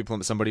 Like maybe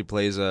somebody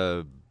plays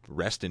a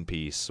Rest in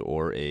Peace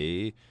or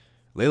a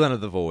Leyline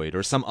of the Void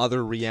or some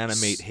other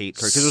reanimate hate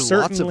card, because there's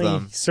lots of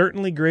them.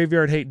 Certainly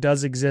Graveyard Hate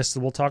does exist.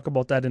 We'll talk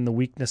about that in the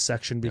weakness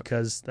section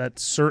because that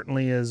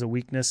certainly is a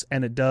weakness,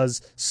 and it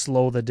does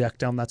slow the deck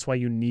down. That's why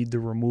you need the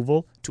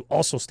removal to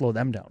also slow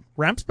them down.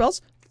 Ramp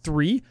spells,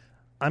 3.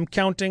 I'm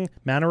counting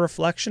Mana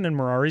Reflection and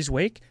Mirari's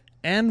Wake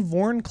and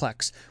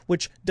Vorinclex,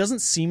 which doesn't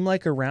seem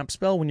like a ramp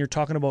spell when you're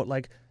talking about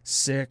like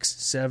 6,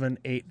 7,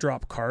 8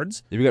 drop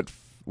cards. You got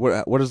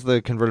what is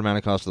the converted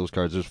mana cost of those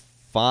cards? There's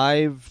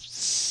 5,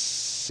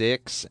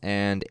 6,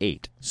 and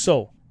 8.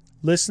 So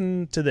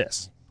listen to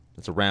this.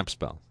 It's a ramp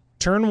spell.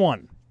 Turn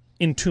 1,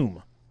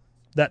 Entomb.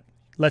 That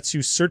lets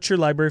you search your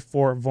library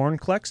for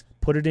Vorinclex,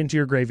 put it into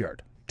your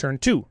graveyard. Turn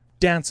 2,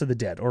 Dance of the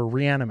Dead or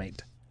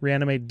Reanimate.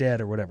 Reanimate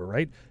Dead or whatever,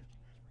 right?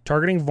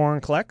 Targeting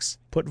Vorinclex,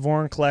 put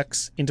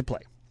Vorinclex into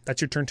play. That's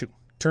your turn 2.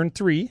 Turn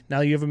 3, now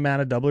you have a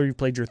mana doubler. You've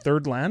played your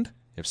 3rd land.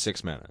 You have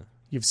 6 mana.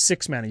 You have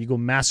 6 mana. You go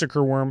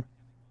Massacre Worm,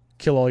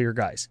 kill all your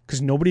guys. Because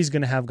nobody's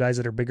going to have guys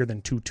that are bigger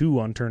than 2/2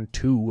 on turn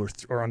 2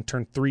 or on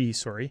turn 3,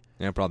 sorry.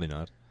 Yeah, probably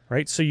not.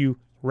 Right? So you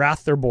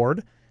wrath their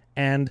board,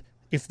 and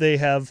if they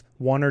have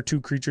 1 or 2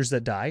 creatures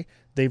that die,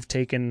 they've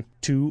taken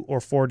 2 or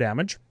 4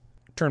 damage.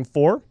 Turn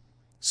 4,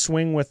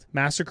 swing with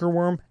Massacre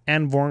Worm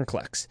and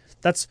Vorinclex.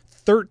 That's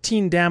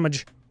 13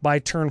 damage by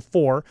turn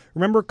 4.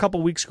 Remember a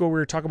couple weeks ago we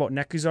were talking about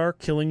Nekuzar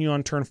killing you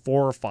on turn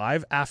 4 or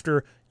 5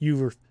 after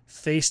you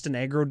faced an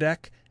aggro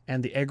deck,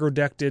 and the aggro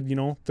deck did,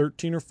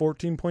 13 or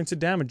 14 points of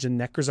damage, and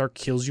Nekuzar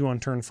kills you on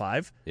turn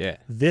 5? Yeah.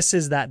 This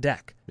is that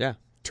deck. Yeah.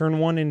 Turn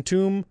 1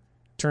 Entomb,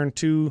 turn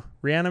 2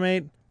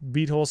 Reanimate,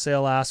 beat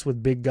wholesale ass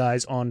with big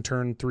guys on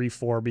turn 3,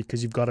 4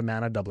 because you've got a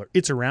mana doubler.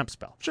 It's a ramp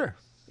spell. Sure.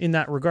 In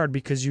that regard,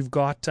 because you've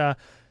got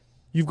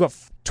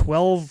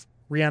 12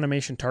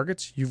 reanimation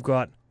targets. You've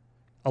got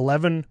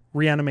 11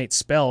 reanimate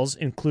spells,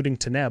 including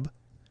Teneb,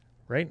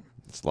 right?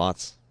 It's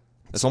lots.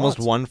 It's almost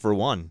lots. 1 for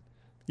 1.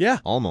 Yeah.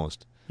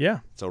 Almost.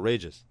 Yeah. It's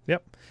outrageous.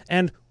 Yep.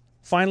 And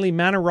Finally,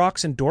 Mana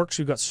Rocks and Dorks.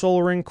 We've got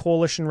Soul Ring,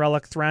 Coalition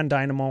Relic, Thran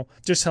Dynamo.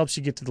 Just helps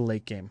you get to the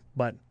late game.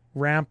 But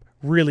ramp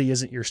really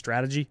isn't your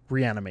strategy.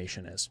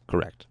 Reanimation is.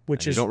 Correct.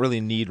 Which And is... you don't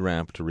really need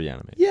ramp to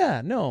reanimate.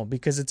 Yeah, no,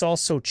 because it's all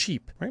so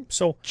cheap, right?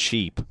 So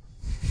Cheap.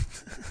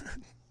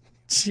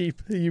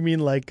 cheap. You mean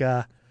like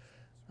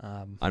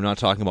I'm not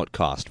talking about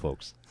cost,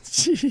 folks.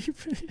 cheap?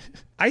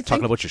 I think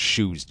Talking about your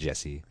shoes,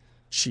 Jesse.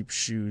 cheap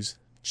shoes,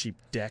 cheap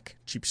deck,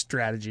 cheap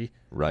strategy.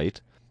 Right?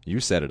 You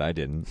said it, I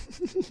didn't.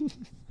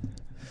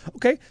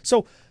 Okay,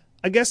 so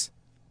I guess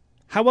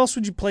how else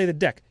would you play the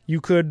deck? You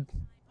could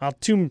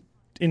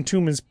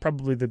Entomb is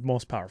probably the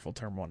most powerful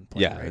turn 1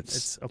 play, Yeah, right?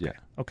 it's okay. yeah.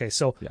 Okay,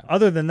 so Yeah.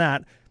 other than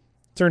that,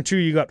 turn 2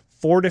 you got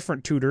 4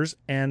 different tutors,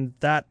 and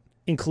that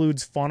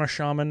includes Fauna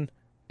Shaman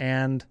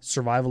and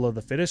Survival of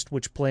the Fittest,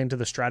 which play into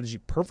the strategy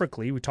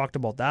perfectly. We talked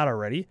about that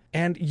already.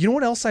 And you know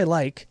what else I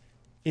like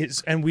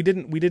is, and we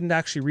didn't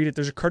actually read it.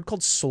 There's a card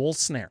called Soul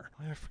Snare.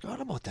 I forgot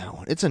about that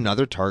one. It's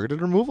another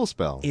targeted removal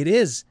spell. It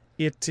is.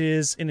 It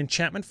is an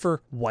enchantment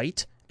for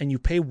white, and you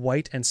pay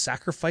white and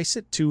sacrifice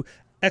it to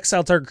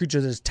exile target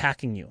creature that is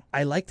attacking you.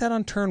 I like that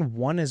on turn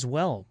 1 as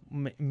well.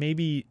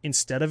 Maybe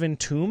instead of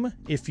Entomb,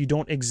 if you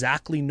don't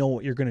exactly know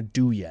what you're going to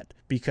do yet,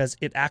 because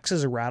it acts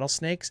as a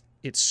rattlesnake.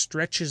 It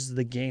stretches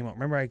the game out.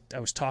 Remember, I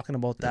was talking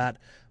about that.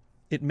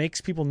 It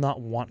makes people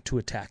not want to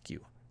attack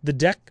you. The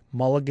deck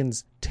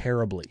mulligans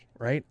terribly,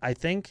 right? I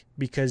think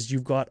because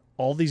you've got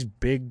all these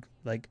big,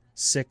 like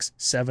 6,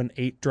 7,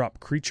 8 drop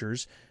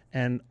creatures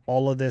and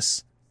all of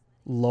this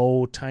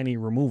low, tiny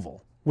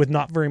removal with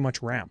not very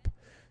much ramp.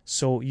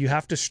 So you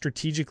have to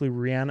strategically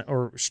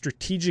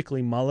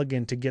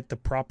mulligan to get the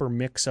proper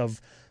mix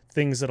of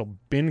things that'll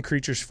bin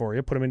creatures for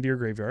you, put them into your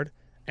graveyard,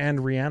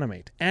 and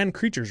reanimate. And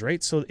creatures,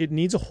 right? So it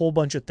needs a whole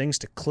bunch of things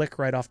to click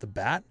right off the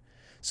bat.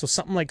 So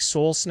something like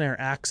Soul Snare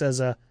acts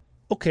as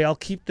okay, I'll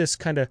keep this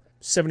kind of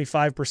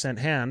 75%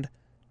 hand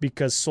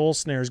because Soul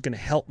Snare is going to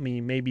help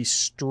me maybe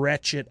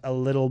stretch it a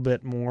little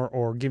bit more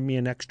or give me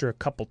an extra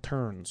couple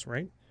turns,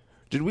 right?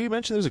 Did we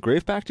mention there's a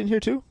Grave Pact in here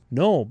too?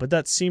 No, but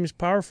that seems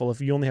powerful if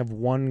you only have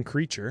one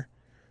creature,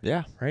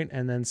 Yeah. right?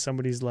 And then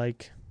somebody's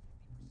like,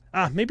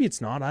 maybe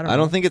it's not. I don't know. I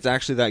don't think it's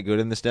actually that good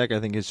in this deck. I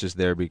think it's just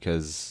there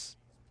because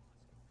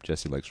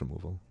Jesse likes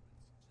removal.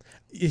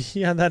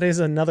 Yeah, that is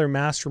another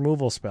mass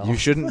removal spell. You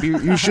shouldn't be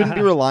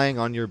relying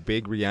on your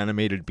big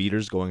reanimated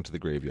beaters going to the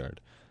graveyard.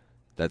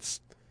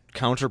 That's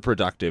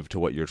counterproductive to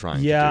what you're trying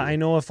to do. Yeah, I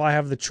know if I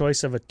have the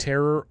choice of a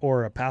Terror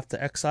or a Path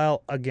to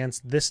Exile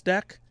against this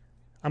deck,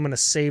 I'm going to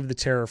save the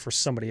Terror for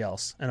somebody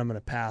else, and I'm going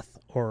to Path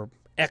or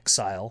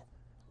Exile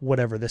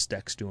whatever this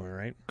deck's doing,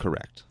 right?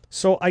 Correct.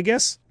 So I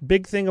guess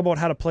big thing about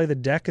how to play the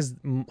deck is,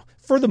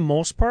 for the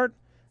most part,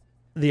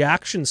 the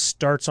action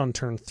starts on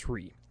turn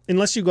 3.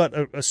 Unless you got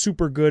a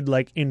super good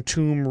like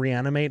Entomb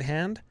Reanimate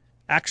hand,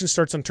 action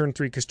starts on turn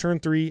 3 because turn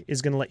 3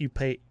 is going to let you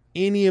pay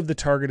any of the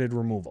targeted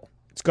removal.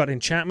 It's got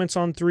enchantments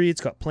on 3.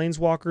 It's got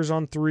planeswalkers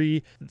on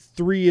 3.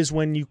 3 is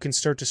when you can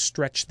start to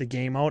stretch the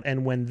game out,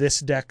 and when this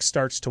deck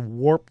starts to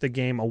warp the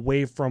game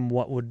away from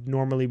what would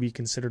normally be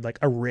considered like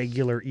a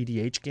regular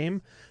EDH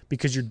game,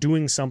 because you're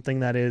doing something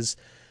that is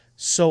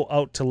so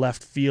out to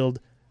left field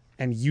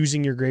and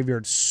using your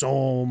graveyard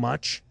so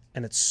much,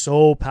 and it's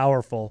so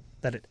powerful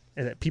that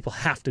people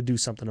have to do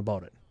something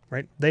about it,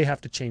 right? They have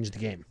to change the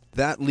game.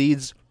 That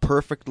leads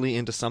perfectly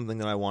into something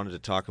that I wanted to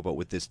talk about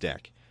with this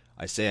deck.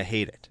 I say I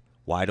hate it.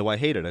 Why do I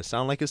hate it? I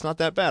sound like it's not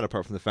that bad,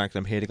 apart from the fact that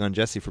I'm hating on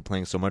Jesse for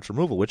playing so much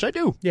removal, which I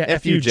do. Yeah,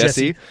 F you,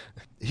 Jesse.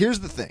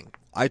 Here's the thing.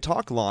 I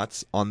talk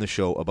lots on the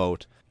show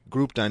about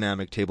group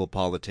dynamic, table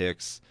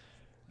politics,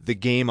 the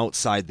game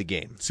outside the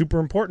game. Super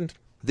important.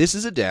 This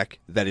is a deck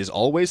that is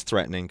always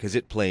threatening because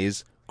it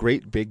plays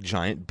great big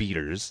giant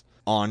beaters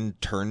on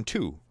turn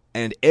 2.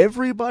 And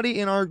everybody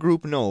in our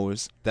group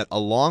knows that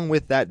along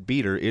with that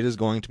beater, it is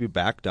going to be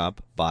backed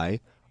up by,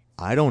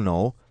 I don't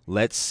know,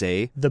 let's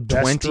say the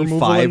best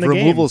 25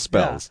 removal game.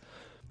 spells. Yeah.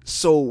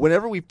 So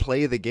whenever we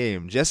play the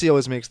game, Jesse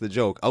always makes the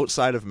joke,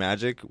 outside of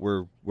Magic,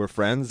 we're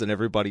friends and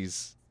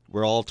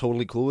we're all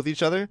totally cool with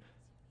each other.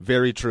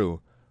 Very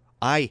true.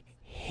 I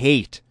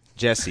hate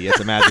Jesse at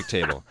the Magic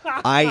table.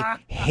 I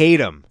hate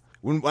him.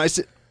 When I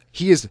say,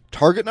 he is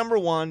target number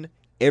 1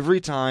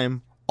 every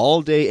time,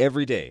 all day,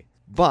 every day.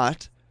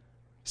 But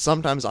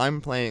sometimes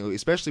I'm playing,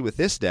 especially with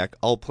this deck,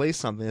 I'll play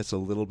something that's a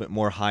little bit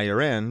more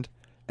higher end.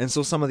 And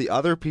so some of the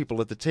other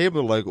people at the table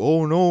are like,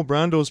 oh no,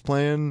 Brando's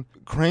playing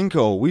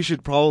Krenko. We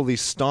should probably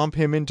stomp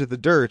him into the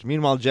dirt.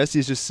 Meanwhile,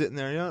 Jesse's just sitting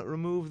there, yeah,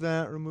 remove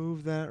that.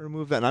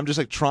 And I'm just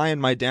like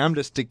trying my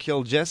damnedest to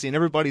kill Jesse, and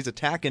everybody's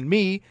attacking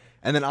me,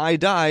 and then I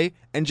die,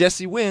 and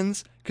Jesse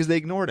wins because they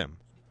ignored him.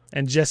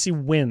 And Jesse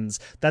wins.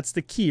 That's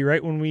the key,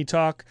 right? When we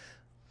talk,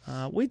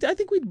 I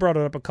think we brought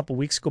it up a couple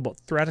weeks ago about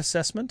threat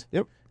assessment.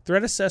 Yep.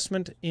 Threat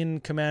assessment in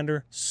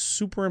Commander,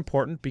 super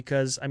important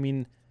because, I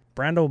mean,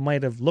 Brando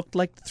might have looked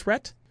like the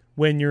threat.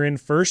 When you're in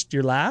first,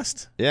 you're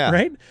last. Yeah.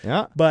 Right?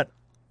 Yeah. But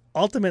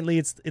ultimately,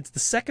 it's the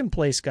second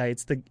place guy.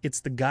 It's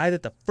the guy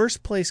that the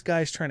first place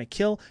guy is trying to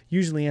kill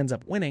usually ends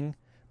up winning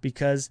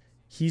because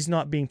he's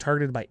not being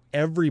targeted by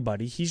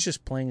everybody. He's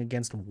just playing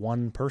against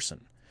one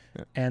person.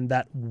 and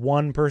that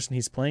one person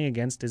he's playing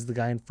against is the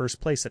guy in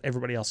first place that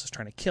everybody else is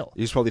trying to kill.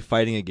 He's probably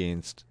fighting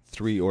against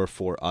 3 or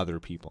 4 other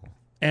people.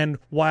 And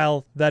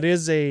while that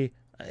is it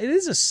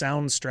is a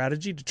sound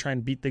strategy to try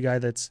and beat the guy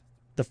that's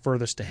the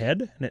furthest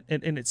ahead,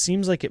 and it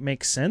seems like it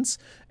makes sense,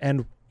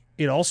 and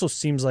it also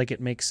seems like it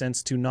makes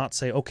sense to not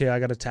say, okay, I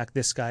got to attack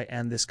this guy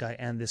and this guy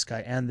and this guy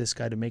and this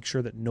guy to make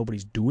sure that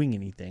nobody's doing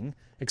anything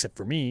except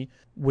for me,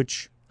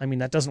 which, I mean,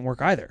 that doesn't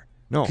work either.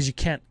 No. Because you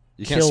can't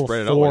kill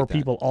spread 4 like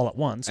people all at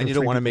once. And you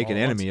don't want to make an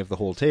enemy of the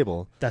whole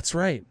table. That's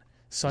right.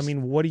 So, I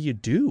mean, what do you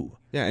do?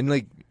 Yeah, and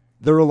like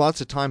there are lots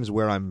of times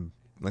where I'm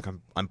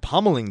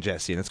pummeling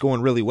Jesse and it's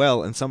going really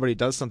well, and somebody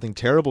does something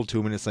terrible to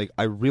him, and it's like,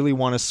 I really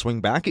want to swing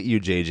back at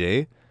you,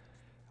 JJ.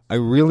 I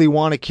really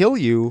want to kill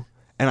you,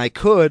 and I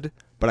could,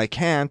 but I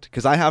can't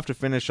because I have to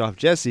finish off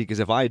Jesse, because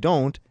if I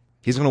don't,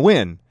 he's going to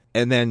win.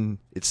 And then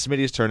it's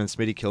Smitty's turn, and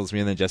Smitty kills me,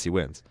 and then Jesse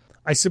wins.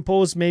 I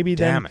suppose maybe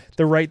Damn then it.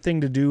 the right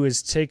thing to do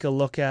is take a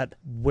look at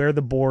where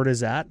the board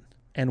is at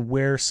and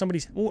where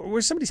somebody's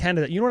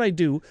handed it. You know what I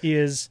do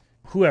is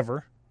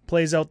whoever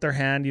plays out their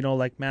hand, you know,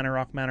 like mana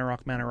rock, mana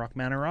rock, mana rock,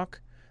 mana rock.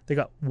 They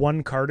got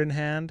 1 card in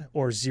hand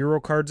or 0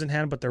 cards in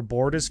hand, but their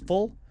board is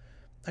full.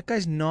 That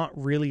guy's not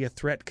really a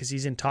threat because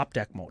he's in top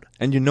deck mode.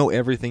 And you know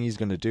everything he's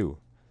going to do.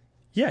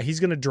 Yeah, he's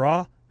going to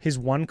draw his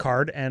 1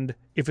 card, and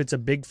if it's a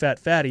big fat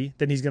fatty,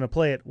 then he's going to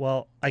play it.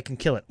 Well, I can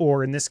kill it.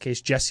 Or in this case,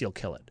 Jesse will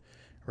kill it.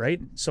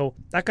 Right? So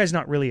that guy's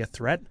not really a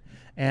threat.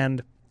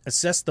 And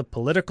assess the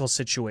political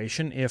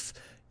situation. If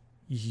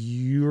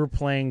you're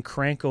playing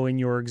Kranko in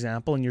your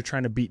example and you're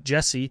trying to beat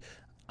Jesse,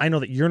 I know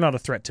that you're not a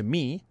threat to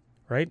me,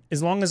 right?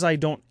 As long as I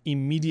don't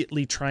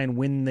immediately try and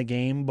win the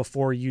game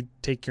before you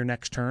take your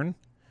next turn,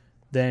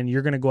 then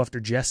you're going to go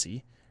after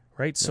Jesse,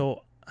 right? Yeah.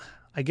 So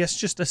I guess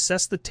just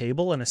assess the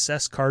table and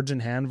assess cards in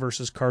hand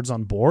versus cards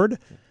on board.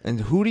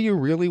 And who do you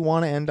really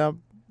want to end up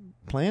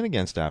playing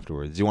against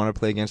afterwards? Do you want to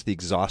play against the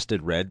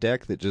exhausted red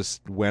deck that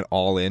just went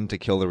all in to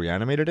kill the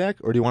Reanimator deck?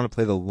 Or do you want to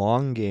play the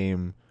long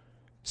game,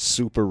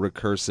 super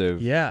recursive,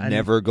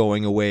 never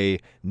going away,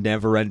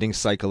 never-ending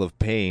cycle of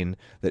pain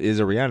that is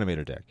a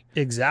Reanimator deck?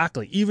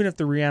 Exactly. Even if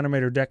the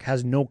Reanimator deck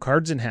has no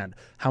cards in hand,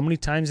 how many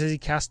times has he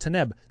cast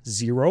Teneb?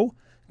 0?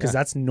 Because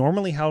that's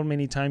normally how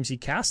many times he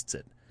casts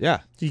it. Yeah.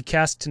 He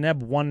casts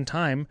Teneb 1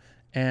 time,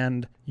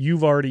 and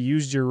you've already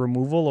used your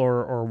removal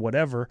or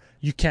whatever.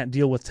 You can't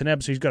deal with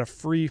Teneb, so he's got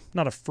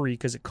not a free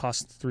because it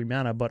costs 3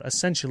 mana, but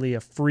essentially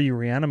a free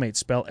reanimate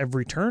spell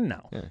every turn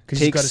now. Yeah.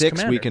 Take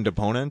 6, weakened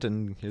opponent,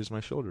 and here's my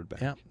shouldered back.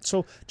 Yeah.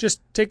 So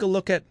just take a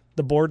look at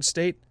the board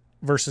state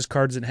versus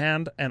cards in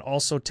hand, and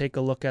also take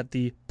a look at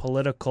the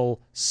political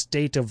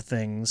state of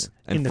things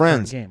in the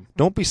current game.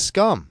 Don't be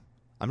scum.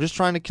 I'm just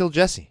trying to kill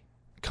Jesse.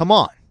 Come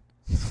on.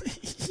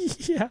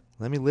 Yeah.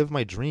 Let me live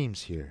my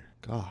dreams here.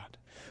 God.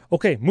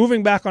 Okay,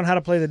 moving back on how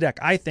to play the deck.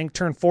 I think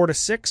turn 4 to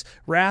 6,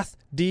 Wrath,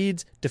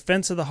 Deeds,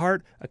 Defense of the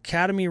Heart,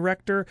 Academy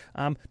Rector,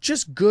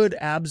 just good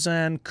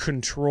Abzan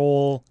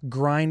control,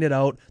 grind it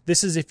out.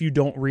 This is if you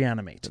don't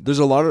reanimate. There's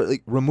a lot of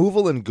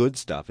removal and good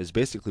stuff is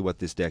basically what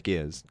this deck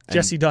is.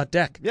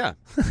 Jesse.deck. Yeah.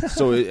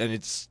 So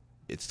it's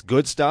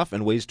good stuff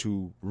and ways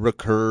to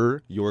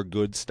recur your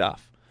good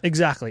stuff.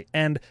 Exactly.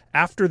 And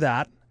after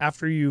that,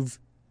 after you've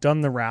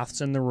done the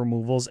wraths and the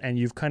removals and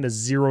you've kind of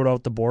zeroed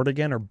out the board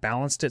again or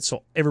balanced it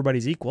so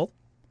everybody's equal,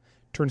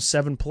 turn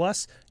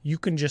 7+, you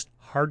can just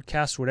hard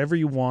cast whatever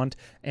you want,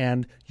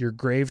 and your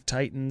Grave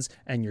Titans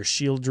and your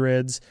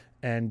Shieldreds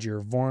and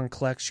your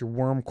Vorinclex, your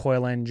Worm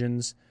Coil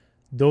Engines,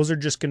 those are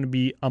just going to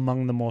be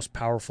among the most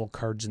powerful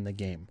cards in the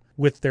game.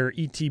 With their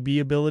ETB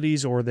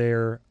abilities or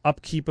their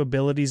upkeep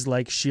abilities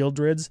like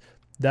Shieldreds,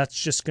 that's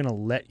just going to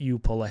let you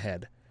pull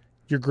ahead.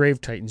 Your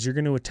Grave Titans, you're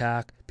going to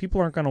attack.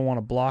 People aren't going to want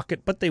to block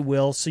it, but they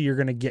will, so you're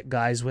going to get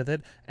guys with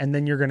it, and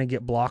then you're going to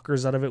get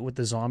blockers out of it with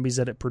the zombies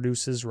that it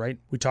produces, right?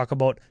 We talk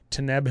about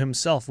Teneb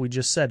himself. We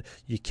just said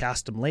you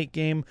cast him late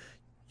game,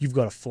 you've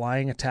got a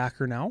flying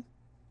attacker now,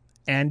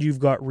 and you've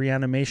got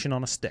reanimation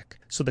on a stick.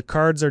 So the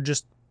cards are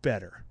just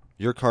better.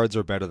 Your cards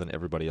are better than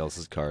everybody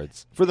else's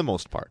cards, for the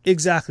most part.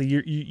 Exactly.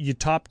 You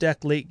top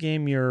deck late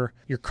game your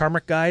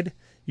Karmic Guide.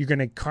 You're going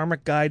to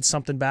Karmic Guide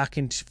something back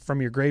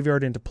from your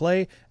graveyard into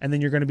play, and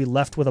then you're going to be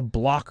left with a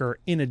blocker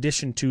in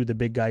addition to the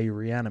big guy you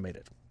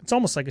reanimated. It's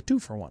almost like a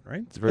 2-for-1,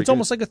 right? It's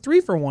almost like a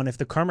 3-for-1 if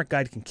the Karmic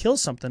Guide can kill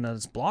something that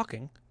is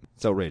blocking.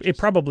 It's outrageous. It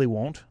probably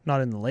won't,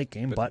 not in the late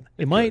game, but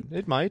it might.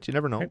 It might. You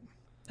never know. Right?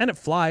 And it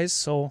flies,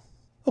 so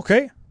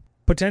okay.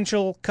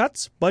 Potential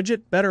cuts,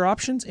 budget, better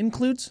options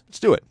includes? Let's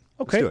do it.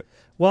 Okay. Let's do it.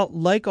 Well,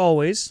 like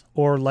always,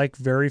 or like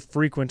very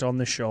frequent on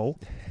the show,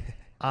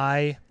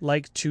 I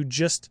like to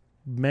just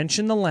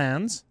mention the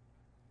lands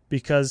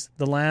because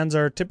the lands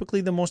are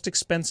typically the most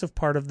expensive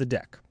part of the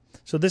deck.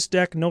 So this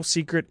deck, no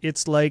secret,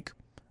 it's like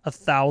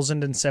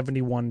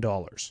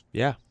 $1,071.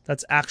 Yeah.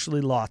 That's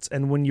actually lots.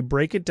 And when you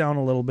break it down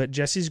a little bit,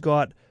 Jesse's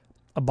got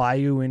a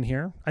Bayou in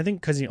here. I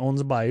think because he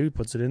owns a Bayou, he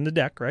puts it in the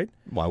deck, right?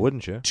 Why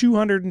wouldn't you?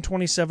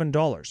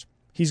 $227.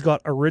 He's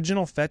got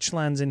original fetch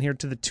lands in here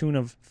to the tune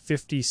of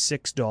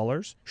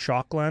 $56,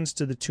 shock lands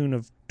to the tune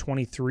of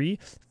 $23,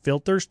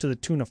 filters to the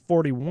tune of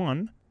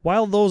 $41,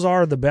 while those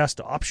are the best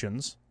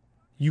options,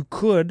 you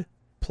could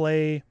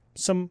play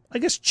some, I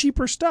guess,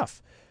 cheaper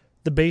stuff.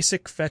 The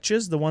basic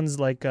fetches, the ones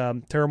like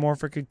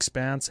Terramorphic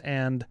Expanse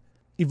and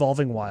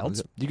Evolving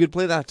Wilds. You could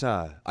play that.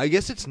 I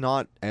guess it's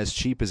not as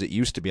cheap as it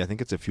used to be. I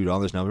think it's a few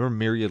dollars now. Remember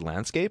Myriad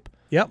Landscape?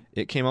 Yep.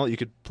 It came out. You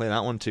could play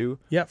that one too.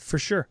 Yeah, for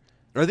sure.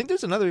 Or I think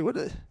there's another.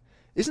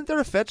 Isn't there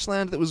a fetch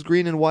land that was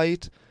green and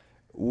white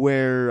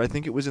where I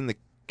think it was in the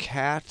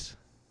Cat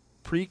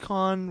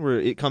Precon where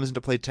it comes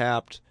into play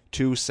tapped,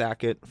 2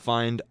 sack it,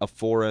 find a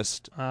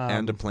forest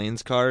and a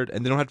plains card,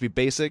 and they don't have to be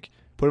basic.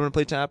 Put them in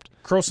play tapped.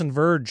 Croson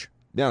Verge.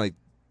 Yeah, like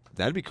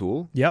that'd be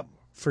cool. Yep,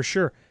 for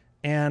sure.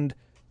 And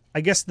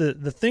I guess the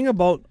thing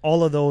about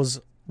all of those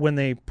when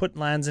they put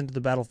lands into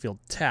the battlefield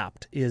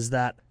tapped is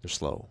that They're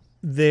slow.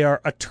 they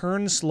are a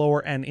turn slower,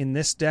 and in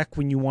this deck,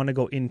 when you want to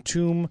go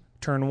Entomb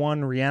turn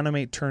 1,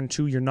 Reanimate turn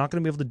 2, you're not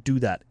going to be able to do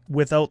that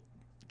without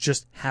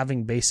just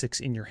having basics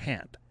in your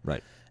hand.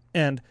 Right.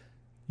 And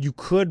you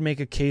could make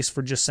a case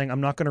for just saying,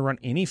 I'm not going to run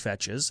any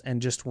fetches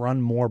and just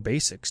run more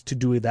basics to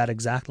do that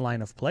exact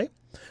line of play,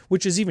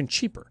 which is even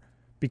cheaper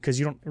because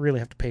you don't really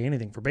have to pay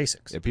anything for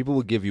basics. Yeah, people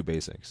will give you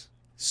basics.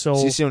 So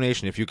CCO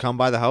Nation, if you come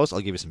by the house, I'll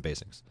give you some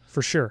basics.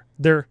 for sure,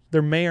 there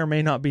may or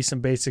may not be some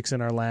basics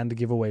in our land to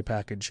give away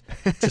package.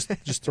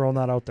 Just throwing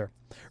that out there,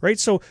 right?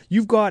 So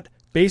you've got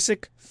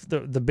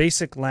the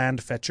basic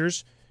land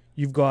fetchers.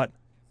 You've got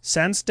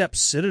Sandstep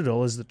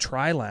Citadel is the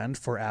tri-land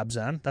for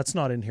Abzan. That's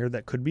not in here.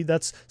 That could be.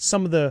 That's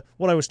some of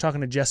what I was talking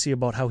to Jesse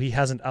about, how he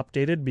hasn't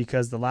updated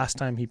because the last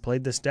time he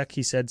played this deck,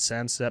 he said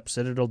Sandstep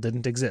Citadel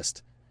didn't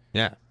exist.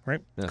 Yeah.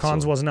 Right? Yeah,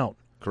 Cons so- wasn't out.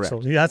 Correct. So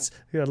that's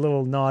a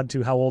little nod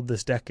to how old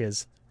this deck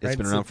is. Right? It's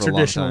been around for a long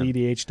traditional time.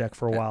 EDH deck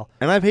for a while.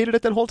 And I've hated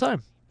it that whole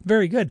time.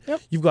 Very good.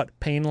 Yep. You've got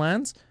Pain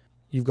lands.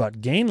 You've got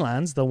Gain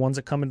lands, the ones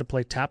that come into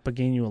play tap but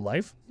gain you a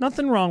life.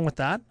 Nothing wrong with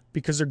that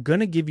because they're going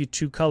to give you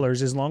 2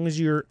 colors as long as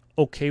you're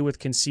okay with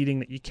conceding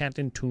that you can't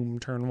Entomb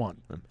turn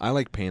 1. I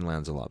like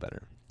Painlands a lot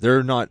better.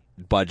 They're not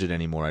budget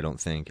anymore, I don't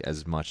think,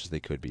 as much as they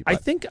could be. I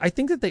But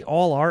think that they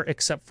all are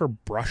except for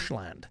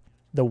Brushland,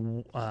 the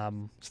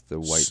it's the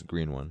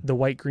white-green one. the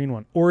white-green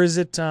one. Or is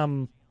it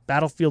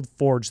Battlefield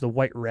Forge, the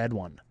white-red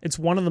one? It's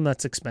one of them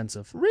that's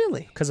expensive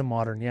Really? because of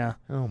Modern, yeah.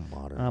 Oh,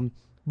 modern.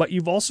 But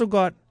you've also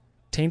got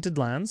Tainted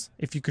Lands.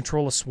 If you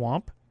control a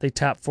swamp, they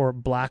tap for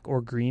black or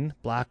green,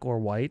 black or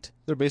white.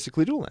 They're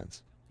basically dual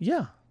lands.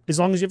 Yeah, as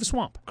long as you have a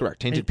swamp. Correct.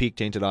 Tainted Peak,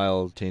 Tainted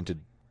Isle,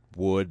 Tainted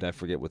Wood. I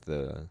forget what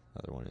the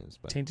other one is.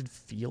 But Tainted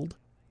Field?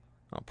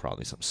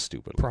 probably something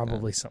stupid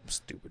Probably something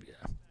stupid,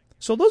 yeah.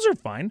 So those are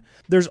fine.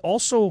 There's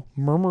also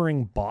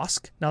Murmuring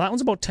Bosk. Now that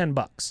one's about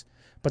 $10,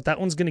 but that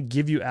one's going to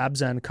give you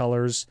Abzan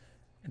colors.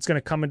 It's going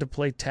to come into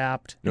play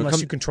tapped unless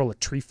you control a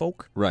Tree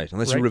Folk. Right,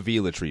 unless Right? you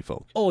reveal a Tree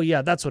Folk. Oh,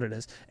 yeah, that's what it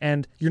is.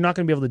 And you're not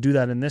going to be able to do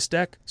that in this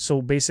deck.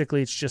 So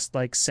basically, it's just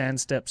like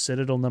Sandstep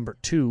Citadel number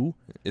 2.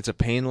 It's a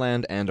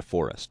Painland and a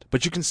forest.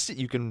 But you can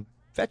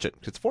fetch it,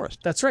 'cause it's forest.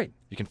 That's right.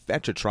 You can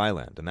fetch a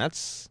Tri-land, and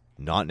that's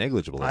not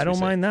negligible. I don't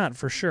mind that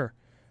for sure.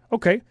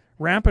 Okay,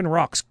 Rampant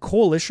Rocks.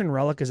 Coalition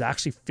Relic is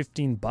actually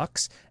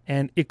 $15,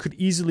 and it could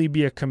easily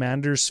be a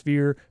Commander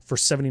Sphere for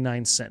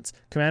 79 cents.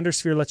 Commander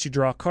Sphere lets you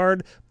draw a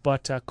card,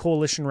 but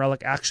Coalition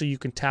Relic, actually you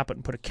can tap it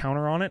and put a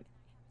counter on it,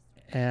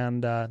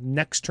 and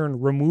next turn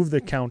remove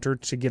the counter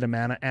to get a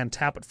mana and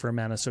tap it for a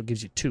mana, so it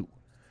gives you 2.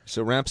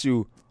 So it ramps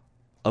you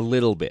a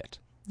little bit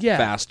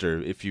faster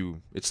if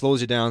it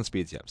slows you down,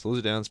 speeds you up. Slows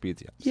you down,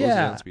 speeds you up. Slows you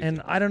down, speeds and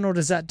you up. I don't know,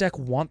 does that deck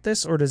want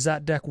this, or does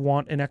that deck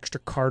want an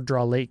extra card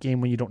draw late game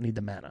when you don't need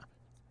the mana?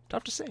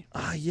 Tough to say.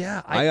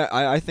 Yeah.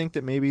 I think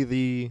that maybe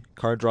the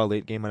card draw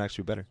late game might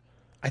actually be better.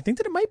 I think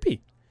that it might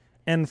be.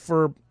 And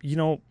for,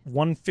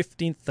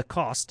 1/15 the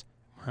cost,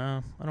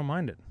 I don't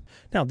mind it.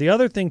 Now, the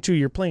other thing, too,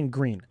 you're playing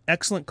green.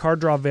 Excellent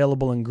card draw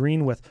available in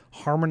green with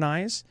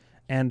Harmonize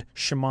and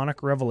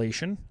Shamanic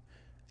Revelation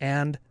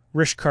and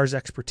Rishkar's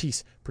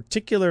Expertise,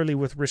 particularly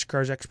with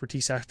Rishkar's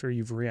Expertise after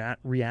you've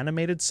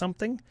reanimated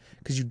something,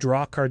 because you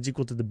draw cards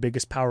equal to the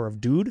biggest power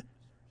of Dude,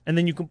 and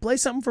then you can play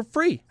something for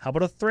free. How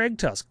about a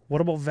Thragtusk?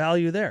 What about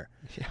value there?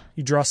 Yeah.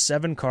 You draw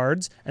 7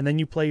 cards, and then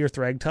you play your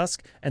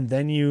Thragtusk, and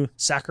then you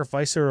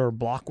sacrifice it or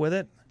block with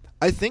it.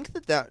 I think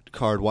that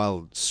card,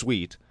 while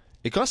sweet,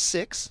 it costs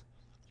 6,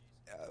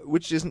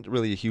 which isn't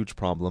really a huge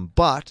problem,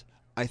 but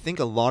I think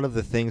a lot of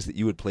the things that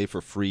you would play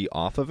for free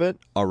off of it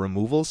are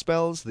removal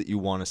spells that you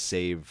want to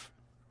save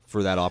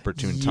for that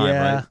opportune time,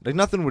 Yeah. right? Like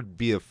nothing would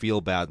be a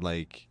feel bad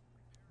like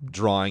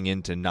drawing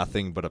into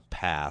nothing but a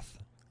path.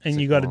 And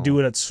It's you like, got to do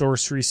it at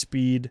sorcery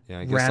speed Yeah,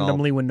 I guess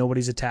randomly when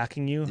nobody's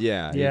attacking you.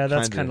 Yeah, Yeah, you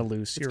that's kind of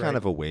loose. It's You're kind right.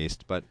 of a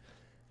waste, but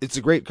it's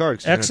a great card.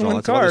 'Cause you're gonna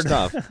Excellent draw lots of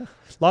card. other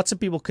stuff. Lots of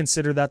people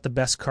consider that the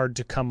best card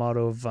to come out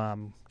of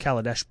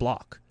Kaladesh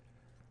Block.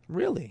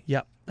 Really?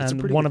 Yep. That's a And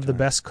pretty one good of the card.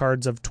 best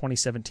cards of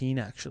 2017,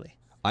 actually.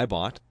 I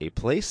bought a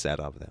play set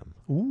of them.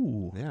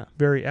 Ooh. Yeah.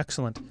 Very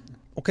excellent.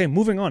 Okay,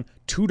 moving on.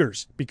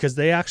 Tutors, because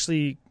they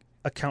actually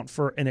account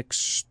for an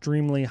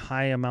extremely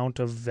high amount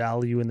of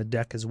value in the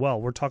deck as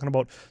well. We're talking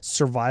about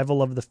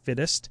survival of the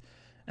fittest.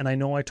 And I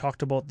know I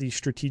talked about the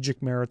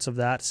strategic merits of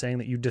that, saying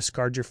that you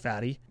discard your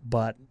fatty,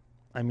 but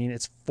I mean,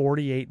 it's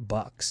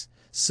 $48.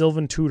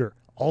 Sylvan Tutor,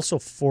 also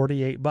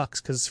 $48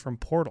 because it's from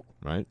Portal.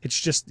 Right. It's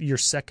just your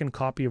second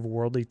copy of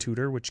Worldly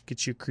Tutor, which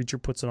gets you a creature,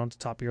 puts it on the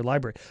top of your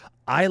library.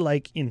 I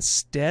like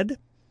instead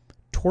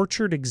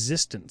Tortured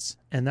Existence,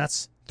 and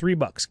that's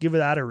 $3. Give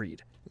that a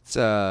read. It's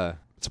a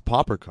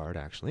pauper card,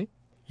 actually.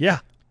 Yeah.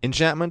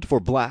 Enchantment for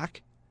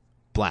black.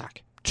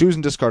 Choose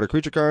and discard a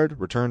creature card.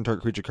 Return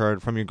target creature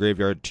card from your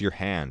graveyard to your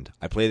hand.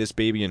 I play this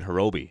baby in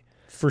Hirobi.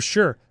 For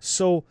sure.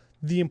 So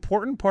the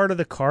important part of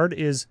the card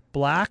is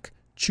black,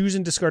 choose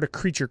and discard a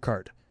creature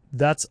card.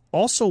 That's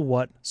also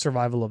what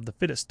Survival of the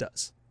Fittest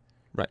does.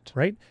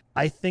 Right?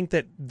 I think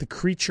that the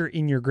creature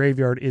in your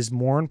graveyard is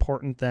more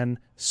important than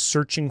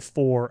searching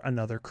for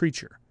another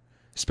creature.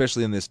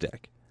 Especially in this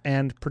deck.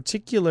 And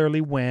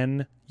particularly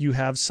when you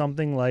have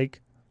something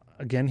like,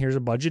 again, here's a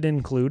budget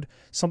include,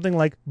 something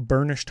like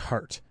Burnished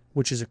Heart,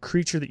 which is a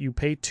creature that you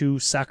pay to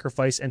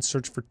sacrifice and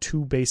search for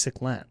 2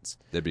 basic lands.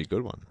 That'd be a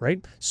good one.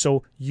 Right?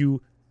 So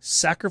you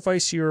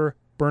sacrifice your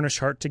Burnished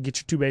Heart to get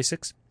your 2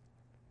 basics.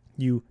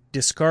 You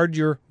discard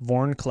your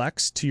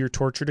Vorinclex to your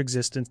Tortured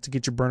Existence to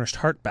get your Burnished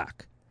Heart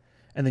back.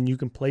 And then you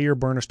can play your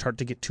Burnished Heart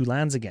to get 2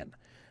 lands again.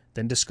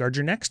 Then discard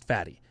your next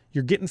fatty.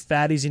 You're getting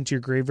fatties into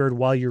your graveyard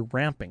while you're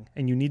ramping,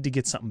 and you need to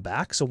get something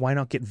back, so why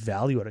not get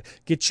value out of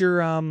it? Get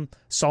your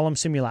Solemn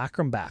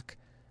Simulacrum back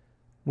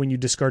when you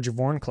discard your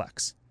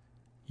Vorinclex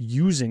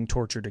using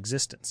Tortured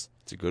Existence.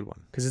 It's a good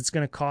one. Because it's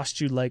going to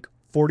cost you like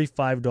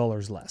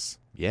 $45 less.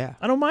 Yeah.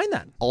 I don't mind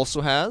that.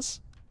 Also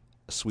has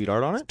a sweet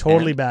art on it.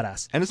 Totally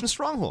badass. And it's in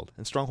Stronghold.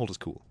 And Stronghold is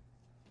cool.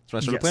 So I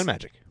started playing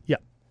Magic. Yeah,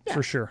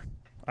 for sure.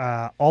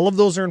 All of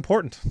those are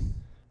important.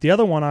 The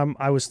other one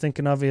I was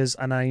thinking of is,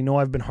 and I know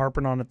I've been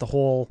harping on it the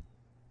whole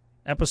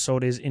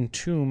episode, is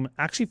Entomb.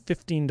 Actually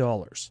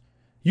 $15.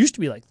 Used to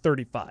be like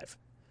 $35.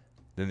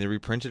 Then they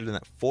reprinted it in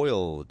that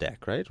foil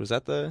deck, right? Was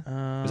that the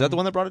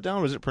one that brought it down?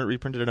 Or was it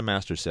reprinted in a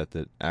master set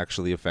that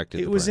actually affected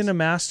the price? It was in a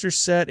master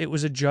set. It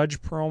was a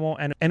Judge promo,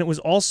 and it was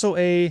also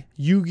a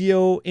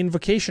Yu-Gi-Oh!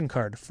 Invocation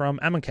card from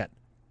Amonkhet.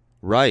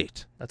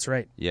 Right. That's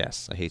right.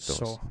 Yes, I hate those.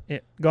 So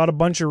it got a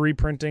bunch of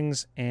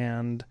reprintings,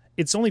 and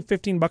it's only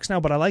 $15 now,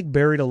 but I like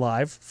Buried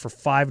Alive for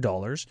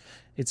 $5.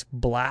 It's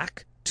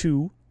black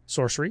 2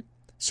 sorcery.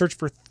 Search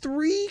for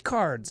 3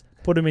 cards.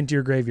 Put them into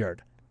your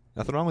graveyard.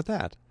 Nothing wrong with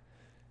that.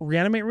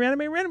 Reanimate.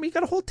 You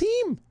got a whole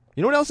team.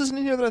 You know what else isn't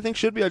in here that I think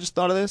should be? I just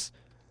thought of this.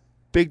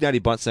 Big Daddy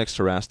Buttsex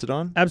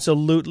Terastodon.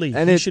 Absolutely.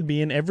 And he should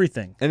be in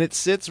everything. And it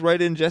sits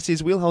right in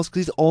Jesse's wheelhouse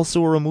because he's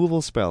also a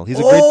removal spell. He's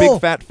a great big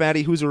fat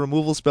fatty who's a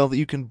removal spell that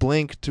you can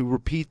blink to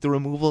repeat the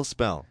removal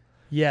spell.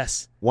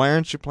 Yes. Why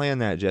aren't you playing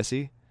that,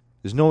 Jesse?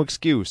 There's no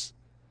excuse.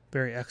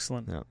 Very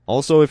excellent. Yeah.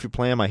 Also, if you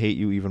play him, I hate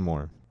you even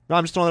more. No,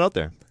 I'm just throwing that out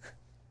there.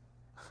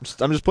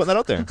 I'm just putting that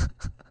out there.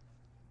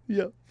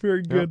 Yeah,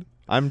 very good. Yeah.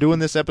 I'm doing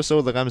this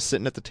episode like I'm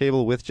sitting at the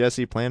table with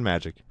Jesse playing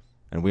Magic.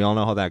 And we all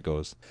know how that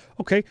goes.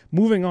 Okay,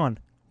 moving on.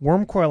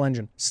 Wurmcoil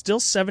Engine, still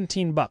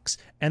 $17.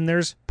 And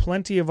there's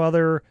plenty of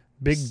other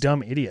big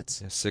dumb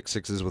idiots. Yeah,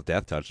 6/6s with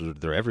Death Touch.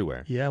 They're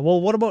everywhere. Yeah,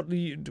 well, what about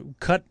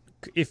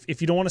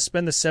if you don't want to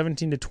spend the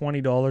 $17 to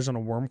 $20 on a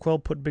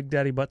Wurmcoil, put Big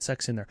Daddy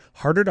Buttsex in there.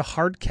 Harder to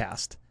hard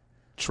cast.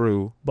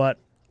 True. But,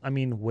 I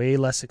mean, way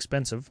less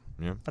expensive.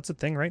 Yeah. That's the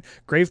thing, right?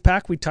 Grave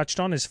Pack we touched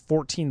on is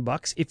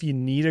 $14. If you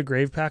need a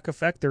Grave Pack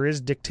effect, there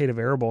is Dictate of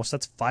Erebos.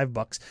 That's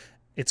 $5.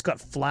 It's got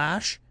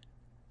Flash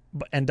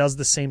and does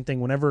the same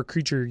thing. Whenever a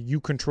creature you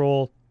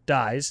control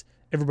you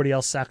everybody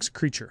else sacks a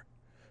creature.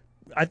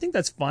 I think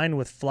that's fine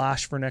with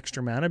Flash for an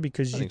extra mana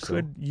because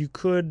you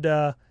could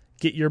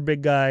get your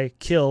big guy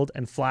killed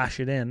and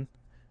flash it in.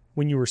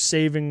 When you were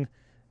saving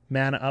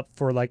mana up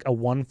for like a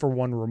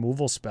 1-for-1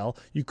 removal spell,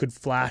 you could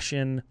flash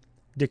in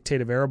Dictate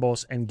of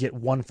Erebos and get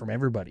 1 from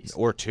everybody's.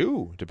 Or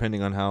 2,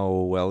 depending on how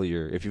well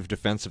if you've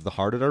Defense of the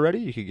Hearted already,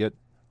 you could get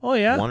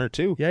 1 or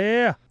 2.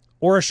 Yeah.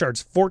 Aura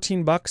Shards,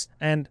 $14.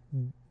 And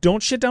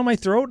don't shit down my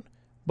throat,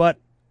 but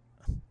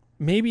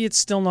maybe it's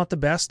still not the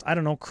best. I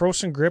don't know.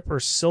 Krosan Grip or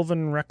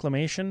Sylvan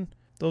Reclamation.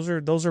 Those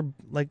are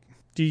like,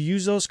 do you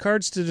use those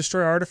cards to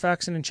destroy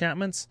artifacts and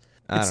enchantments?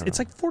 It's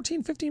like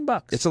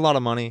 $14-15. It's a lot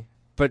of money,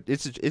 but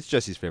it's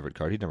Jesse's favorite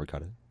card. He'd never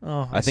cut it.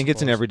 Oh, I think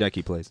it's in every deck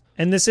he plays.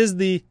 And this is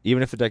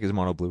even if the deck is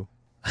mono blue.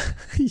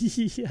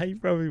 Yeah, you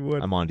probably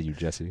would. I'm on to you,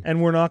 Jesse.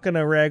 And we're not going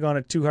to rag on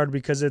it too hard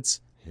because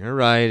it's... You're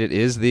right. It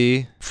is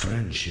the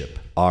Friendship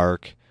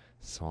arc.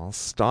 So I'll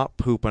stop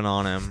pooping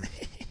on him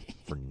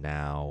for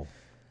now.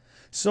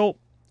 So,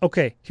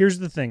 okay, here's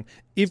the thing.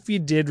 If you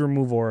did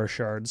remove Aura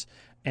Shards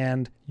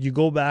and you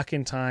go back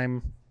in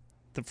time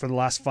for the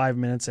last 5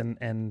 minutes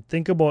and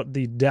think about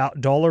the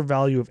dollar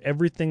value of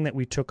everything that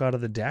we took out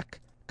of the deck,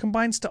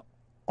 combines to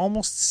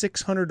almost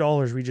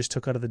 $600 we just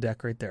took out of the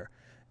deck right there.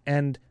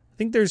 And I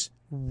think there's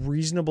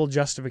reasonable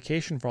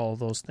justification for all of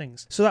those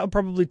things. So that would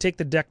probably take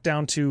the deck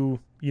down to,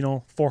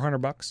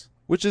 $400.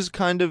 Which is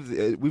kind of,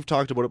 we've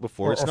talked about it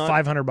before. Or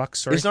 $500,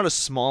 sorry. It's not a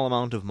small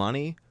amount of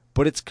money,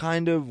 but it's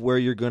kind of where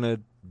you're going to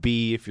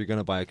be if you're going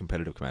to buy a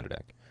competitive Commander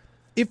deck.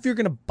 If you're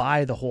going to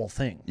buy the whole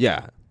thing.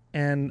 Yeah.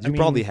 And you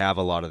probably have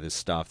a lot of this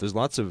stuff. There's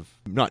lots of,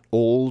 not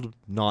old,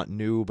 not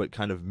new, but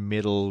kind of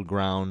middle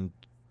ground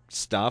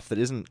stuff that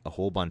isn't a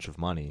whole bunch of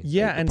money.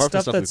 Yeah, Like, and apart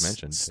from stuff we've that's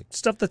mentioned.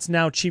 stuff that's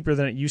now cheaper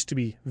than it used to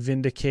be.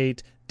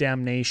 Vindicate,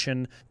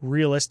 Damnation.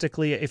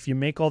 Realistically, if you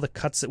make all the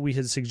cuts that we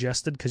had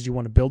suggested because you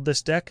want to build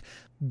this deck,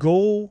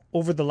 go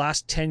over the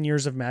last 10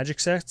 years of Magic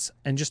sets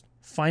and just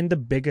find the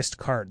biggest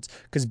cards.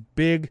 Because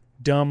big,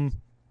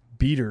 dumb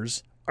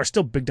beaters are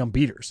still big, dumb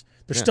beaters.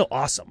 They're still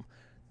awesome.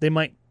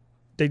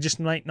 They just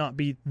might not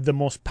be the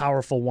most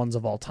powerful ones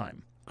of all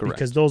time. Correct.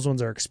 Because those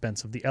ones are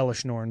expensive. The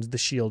Elesh Norns, the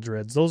Shield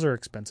Reds, those are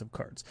expensive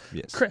cards.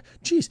 Yes.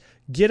 Jeez,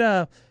 get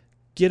a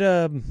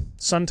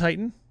Sun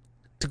Titan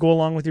to go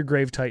along with your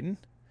Grave Titan,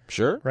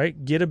 Sure.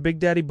 right? Get a Big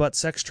Daddy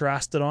Buttsex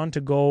Terastodon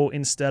to go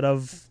instead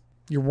of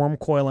your Worm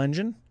Coil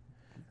Engine,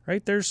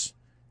 right? There's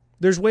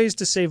ways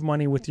to save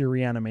money with your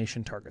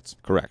reanimation targets.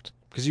 Correct.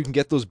 Because you can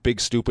get those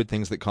big stupid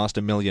things that cost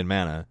 1 million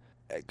mana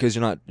because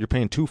you're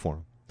paying 2 for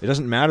them. It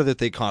doesn't matter that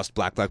they cost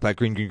black,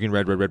 green,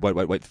 red,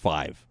 white,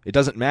 5. It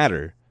doesn't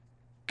matter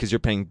because you're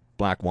paying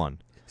black 1.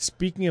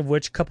 Speaking of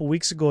which, a couple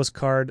weeks ago's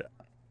card,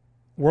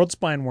 World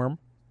Spine Worm,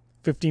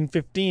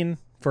 15/15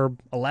 for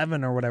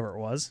 11 or whatever it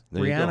was.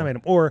 There you Reanimate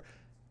him. Or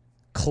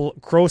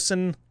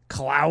Krosan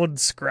Cloud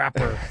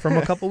Scrapper from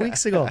a couple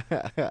weeks ago.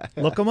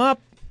 Look them up.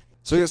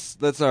 So I guess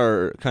that's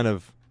our kind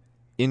of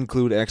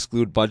include,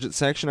 exclude budget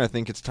section. I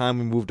think it's time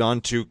we moved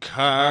on to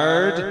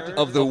Card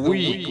of the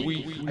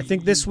Week. I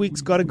think this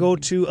week's got to go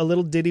to a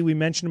little ditty we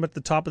mentioned him at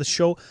the top of the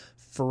show,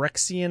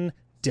 Phyrexian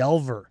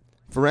Delver.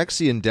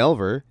 Phyrexian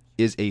Delver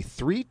is a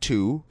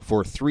 3/2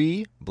 for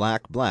 3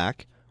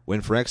 black.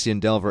 When Phyrexian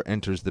Delver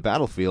enters the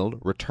battlefield,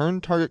 return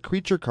target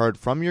creature card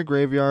from your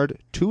graveyard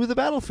to the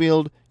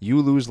battlefield.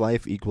 You lose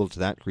life equal to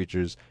that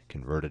creature's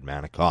converted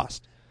mana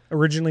cost.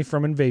 Originally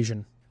from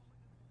Invasion.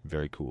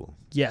 Very cool.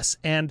 Yes,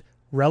 and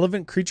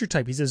relevant creature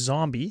type. He's a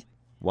zombie.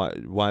 Why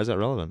is that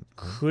relevant?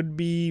 Could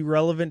be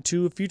relevant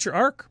to a future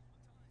arc.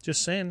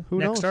 Just saying. Who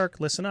Next knows? arc,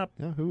 listen up.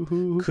 Yeah,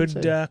 who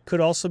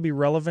Could also be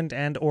relevant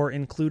and or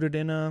included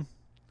in a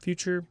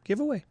future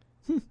giveaway.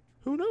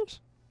 Who knows?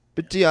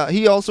 But yeah,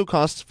 he also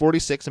costs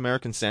 46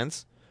 American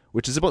cents,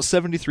 which is about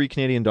 73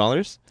 Canadian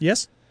dollars.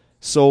 Yes.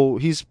 So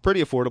he's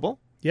pretty affordable.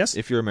 Yes.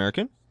 If you're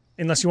American.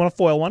 Unless you want a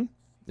foil one.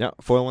 Yeah,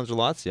 foil ones are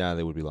lots. Yeah,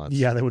 they would be lots.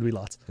 Yeah, there would be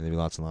lots. They'd be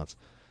lots and lots.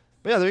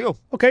 But yeah, there you go.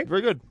 Okay.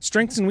 Very good.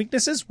 Strengths and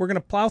weaknesses. We're going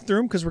to plow through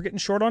them because we're getting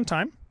short on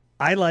time.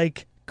 I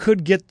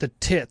could get the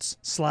tits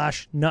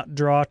 / nut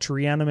draw to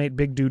reanimate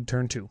Big Dude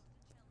turn 2.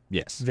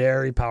 Yes.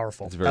 Very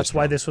powerful. It's very That's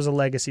why strong. this was a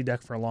legacy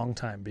deck for a long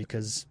time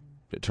because...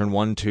 Turn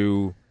 1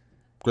 to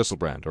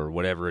Gristlebrand or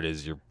whatever it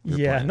is you're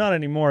playing. Not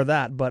any more of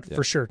that, but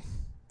for sure.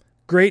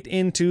 Great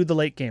into the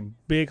late game.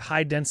 Big,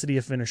 high density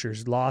of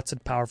finishers. Lots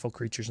of powerful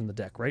creatures in the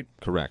deck, right?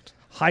 Correct.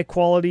 High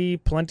quality,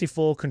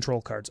 plentiful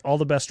control cards. All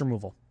the best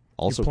removal.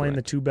 Also You're playing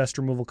correct. the 2 best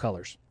removal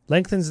colors.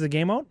 Lengthens the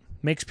game out,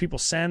 makes people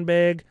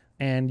sandbag,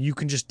 and you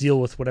can just deal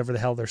with whatever the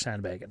hell they're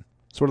sandbagging.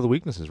 So what are the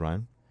weaknesses,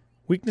 Ryan?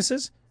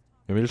 Weaknesses?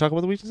 You want me to talk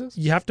about the weaknesses?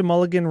 You have to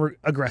mulligan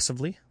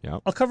aggressively. Yeah.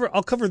 I'll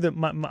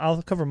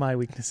cover my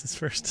weaknesses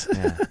first.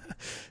 Yeah.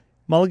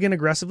 Mulligan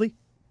aggressively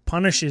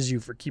punishes you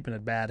for keeping a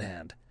bad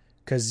hand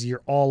because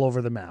you're all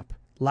over the map.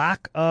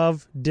 Lack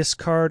of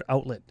discard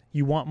outlet.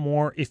 You want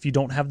more if you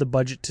don't have the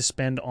budget to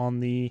spend on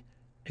the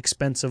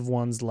expensive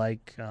ones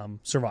like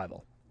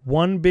survival.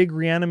 One big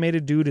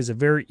reanimated dude is a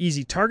very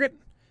easy target,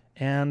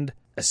 and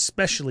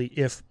especially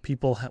if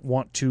people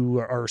want to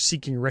or are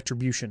seeking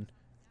retribution.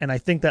 And I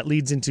think that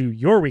leads into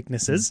your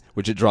weaknesses.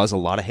 Which it draws a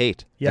lot of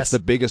hate. Yes. That's the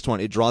biggest one.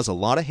 It draws a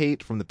lot of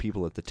hate from the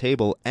people at the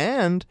table.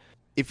 And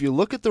if you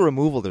look at the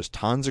removal, there's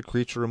tons of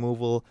creature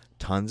removal,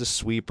 tons of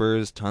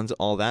sweepers, tons of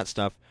all that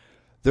stuff.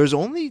 There's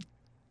only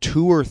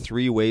 2 or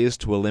 3 ways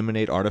to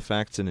eliminate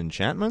artifacts and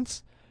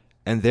enchantments.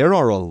 And there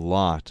are a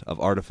lot of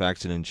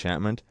artifacts and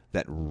enchantment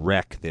that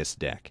wreck this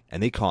deck.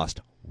 And they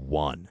cost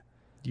 1.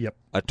 Yep.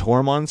 A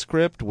Tormund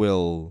script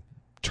will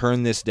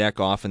turn this deck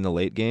off in the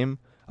late game.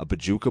 A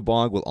Bajuka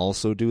Bog will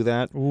also do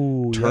that.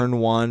 Ooh, Turn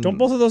 1. Don't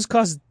both of those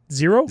cost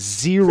 0?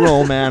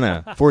 0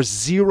 mana. For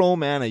 0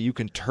 mana, you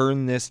can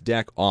turn this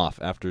deck off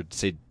after,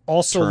 say,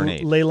 Also, turn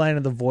 8. Leyline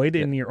of the Void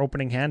in your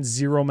opening hand,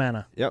 0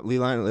 mana. Yep,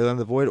 Leyline of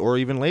the Void, or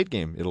even late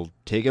game. It'll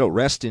take it out.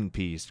 Rest in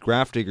Peace,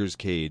 Grafdigger's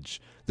Cage.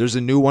 There's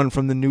a new one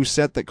from the new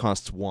set that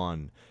costs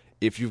 1.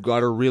 If you've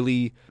got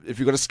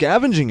a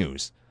Scavenging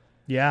Ooze.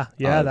 Yeah,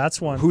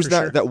 that's one. Who's for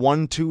that? Sure. That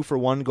 1/2 for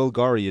 1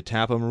 Golgari. You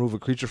tap them, remove a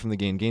creature from the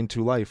game, gain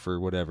 2 life or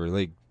whatever.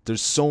 Like,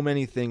 there's so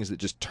many things that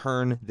just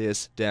turn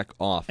this deck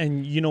off.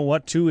 And you know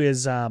what too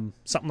is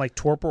something like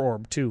Torpor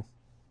Orb too.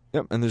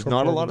 Yep, and there's Torpor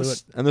not a will lot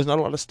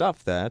do of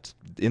stuff that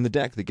in the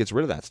deck that gets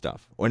rid of that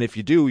stuff. And if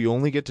you do, you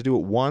only get to do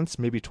it once,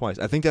 maybe twice.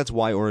 I think that's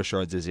why Aura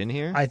Shards is in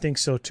here. I think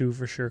so too,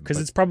 for sure, because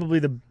it's probably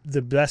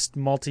the best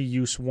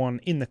multi-use one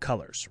in the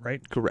colors,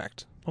 right?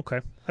 Correct.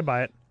 Okay, I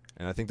buy it.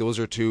 And I think those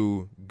are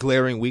 2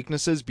 glaring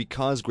weaknesses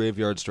because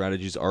graveyard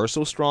strategies are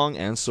so strong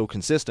and so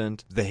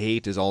consistent. The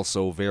hate is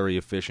also very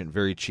efficient,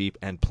 very cheap,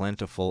 and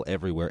plentiful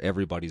everywhere.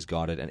 Everybody's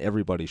got it, and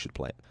everybody should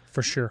play it.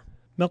 For sure.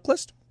 Milk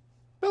List?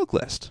 Milk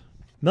List.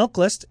 Milk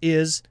List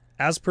is,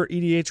 as per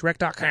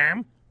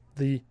EDHREC.com,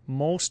 the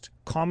most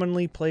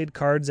commonly played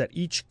cards at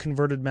each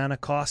converted mana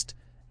cost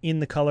in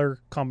the color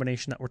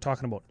combination that we're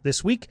talking about.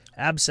 This week,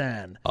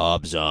 Abzan.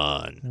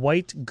 Abzan.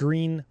 White,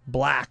 green,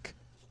 black.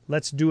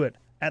 Let's do it.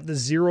 At the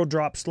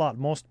 0-drop slot,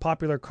 most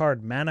popular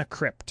card, Mana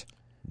Crypt.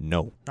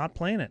 No. Not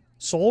playing it.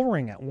 Sol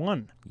Ring at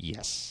 1.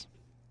 Yes.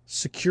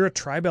 Secura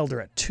Tribe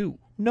Elder at 2.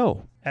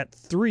 No. At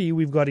 3,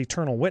 we've got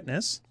Eternal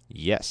Witness.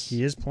 Yes.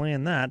 He is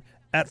playing that.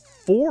 At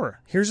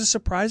 4, here's a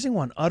surprising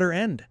one, Utter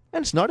End.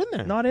 And it's not in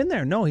there. Not in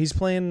there. No, he's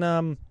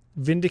playing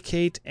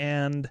Vindicate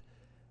and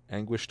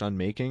Anguished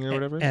Unmaking or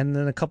whatever. and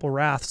then a couple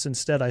Wraths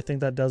instead. I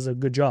think that does a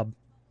good job.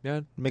 Yeah,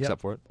 it makes Yep.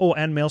 up for it. Oh,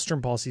 and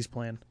Maelstrom Pulse he's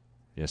playing.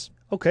 Yes.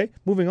 Okay,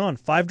 moving on.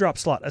 5-drop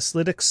slot,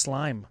 Acidic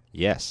Slime.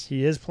 Yes.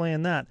 He is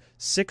playing that.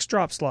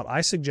 6-drop slot,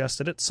 I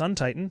suggested it, Sun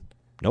Titan.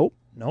 Nope.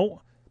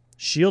 No.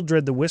 Shield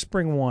Dread, the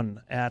Whispering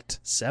One at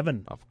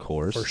 7. Of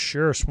course. For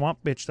sure. Swamp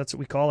Bitch, that's what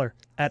we call her.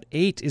 At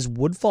 8 is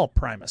Woodfall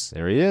Primus.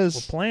 There he We're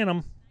is. playing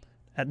him.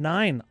 At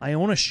 9,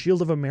 Iona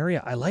Shield of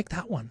Emeria. I like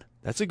that one,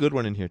 That's a good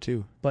one in here,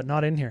 too. but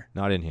not in here.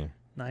 Not in here.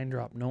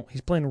 9-drop. No,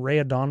 he's playing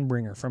Rhea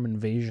Dawnbringer from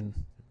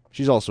Invasion.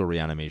 She's also a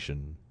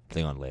reanimation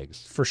thing on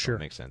legs. For So sure. it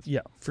makes sense.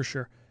 Yeah, for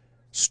sure.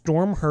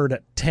 Stormherd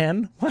at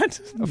 10. What?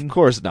 Of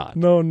course not.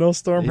 No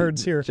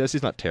Stormherds here.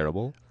 Jesse's not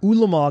terrible.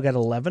 Ulamog at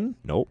 11.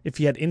 Nope. If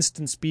you had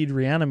instant speed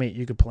reanimate,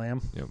 you could play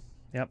him.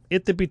 Yep.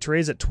 It That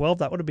Betrays at 12.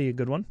 That would be a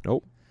good one.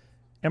 Nope.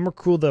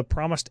 Emrakul, the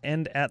Promised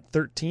End at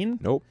 13.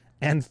 Nope.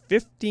 And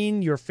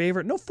 15, your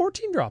favorite. No,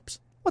 14 drops.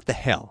 What the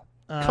hell?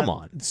 Come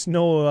on. It's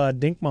no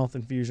Dinkmouth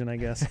infusion, I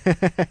guess.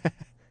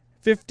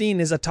 15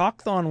 is a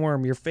Talkthon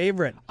Worm, your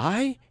favorite.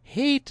 I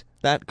hate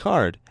that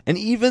card. And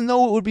even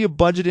though it would be a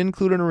budget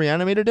include in a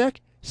reanimator deck,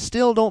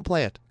 still don't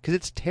play it because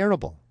it's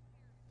terrible.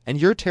 And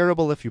you're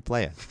terrible if you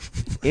play it.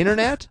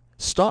 Internet,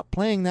 stop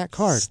playing that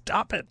card.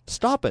 Stop it.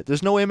 Stop it.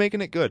 There's no way of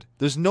making it good.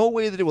 There's no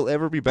way that it will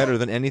ever be better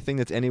than anything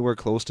that's anywhere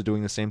close to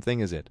doing the same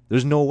thing as it.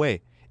 There's no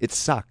way. It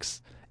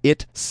sucks.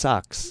 It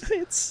sucks.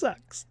 It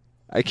sucks.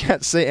 I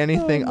can't say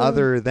anything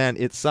other than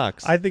it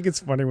sucks. I think it's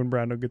funny when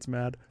Brando gets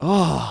mad.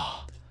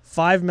 Oh,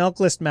 5 Milk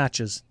List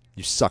matches.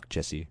 you suck,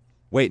 Jesse.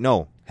 Wait,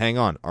 no. Hang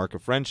on. Arc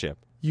of Friendship.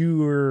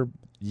 You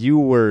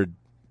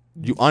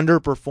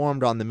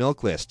underperformed on the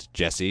milk list,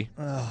 Jesse.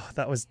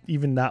 that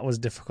was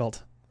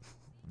difficult.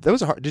 That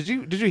was hard. Did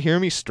you hear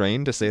me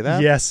strain to say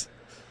that? Yes.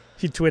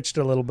 He twitched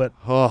a little bit.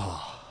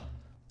 Oh,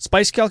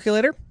 Spice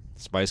Calculator.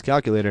 Spice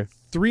Calculator.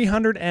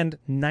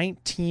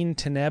 319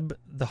 Teneb,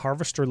 the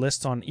Harvester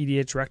list on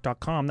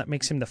edhrec.com. That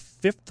makes him the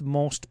 5th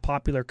most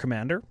popular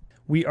commander.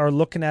 We are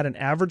looking at an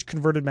average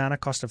converted mana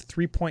cost of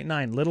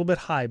 3.9. Little bit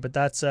high, but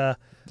that's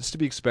Just to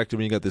be expected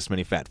when you got this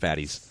many fat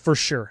fatties. for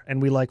sure.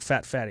 And we like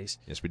fat fatties.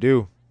 Yes, we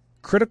do.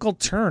 Critical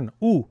turn.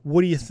 Ooh,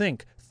 what do you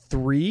think?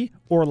 3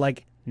 or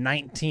like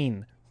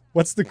 19?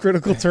 What's the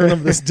critical turn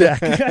of this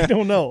deck? I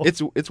don't know.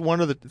 It's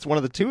one of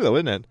the two though,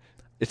 isn't it?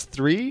 It's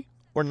 3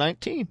 or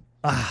 19.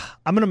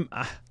 I'm gonna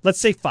let's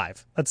say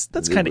 5.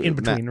 That's kind of in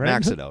between, right?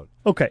 Max it out.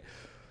 Okay.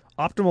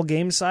 Optimal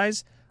game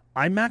size.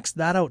 I maxed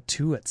that out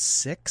too at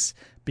 6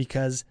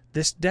 because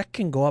this deck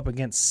can go up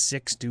against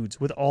 6 dudes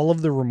with all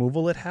of the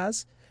removal it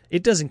has.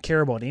 It doesn't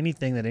care about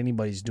anything that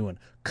anybody's doing.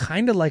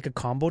 Kind of like a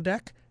combo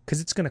deck because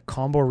it's going to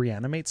combo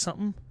reanimate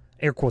something.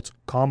 Air quotes,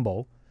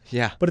 combo.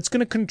 Yeah, But it's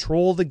going to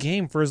control the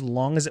game for as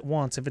long as it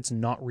wants if it's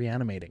not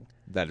reanimating.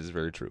 that is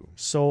very true.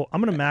 So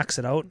I'm going to max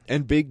it out.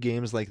 And big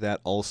games like that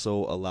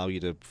also allow you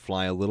to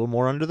fly a little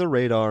more under the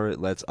radar. It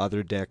lets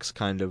other decks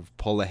kind of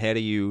pull ahead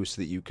of you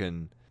so that you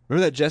can...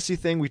 Remember that Jesse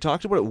thing? We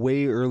talked about it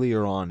way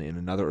earlier on in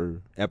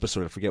another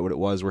episode. I forget what it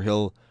was, where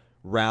he'll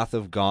Wrath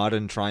of God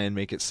and try and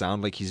make it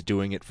sound like he's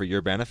doing it for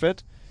your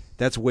benefit.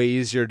 That's way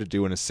easier to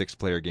do in a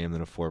 6-player game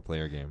than a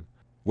 4-player game.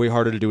 Way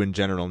harder to do in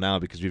general now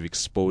because we've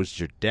exposed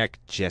your deck,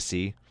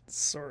 Jesse.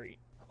 Sorry.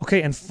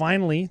 Okay, and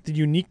finally, the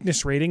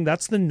uniqueness rating.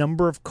 That's the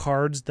number of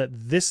cards that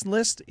this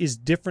list is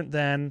different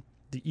than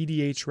the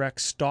EDH Rec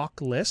stock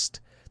list.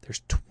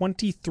 There's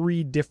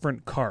 23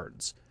 different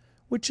cards,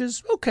 which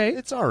is okay.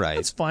 It's all right.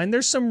 That's fine.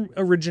 There's some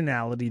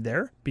originality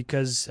there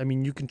because, I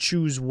mean, you can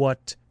choose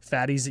what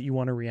fatties that you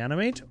want to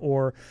reanimate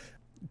or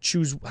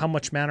choose how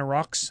much mana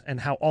rocks and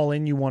how all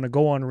in you want to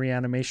go on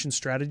reanimation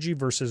strategy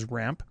versus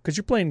ramp because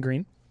you're playing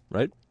green.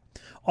 Right?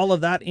 All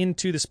of that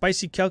into the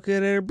spicy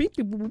calculator beep,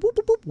 beep, boop, boop,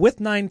 boop, boop, with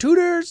 9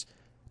 tutors.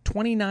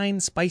 29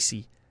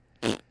 spicy.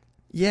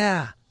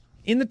 Yeah.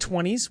 In the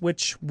 20s,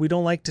 which we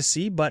don't like to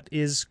see, but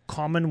is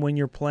common when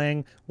you're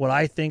playing what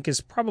I think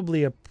is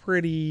probably a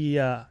pretty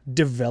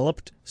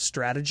developed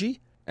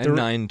strategy. And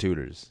 9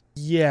 tutors.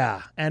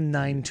 Yeah, and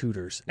 9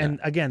 tutors. Yeah. And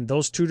again,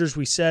 those tutors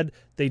we said,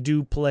 they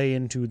do play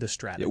into the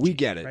strategy. Yeah, we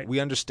get it. Right? We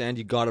understand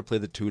you got to play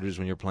the tutors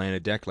when you're playing a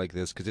deck like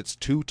this because it's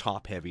too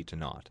top-heavy to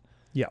not.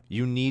 Yeah.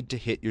 You need to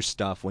hit your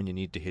stuff when you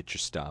need to hit your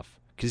stuff.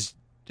 Because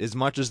as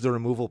much as the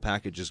removal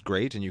package is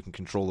great and you can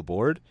control the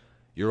board,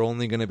 you're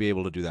only going to be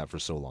able to do that for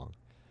so long.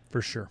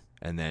 For sure.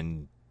 And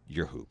then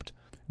you're hooped.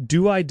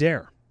 Do I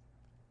dare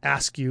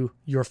ask you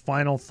your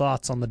final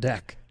thoughts on the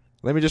deck?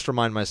 Let me just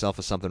remind myself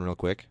of something real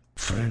quick.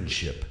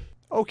 Friendship.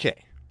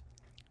 Okay.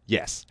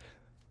 Yes.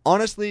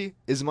 honestly,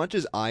 as much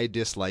as I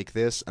dislike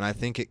this, and I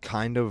think it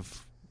kind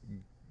of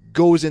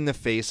goes in the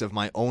face of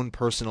my own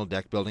personal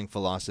deck building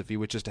philosophy,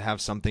 which is to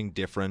have something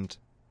different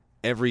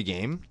every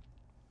game,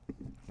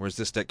 whereas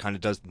this deck kind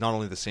of does not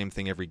only the same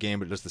thing every game,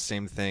 but it does the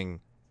same thing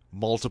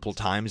multiple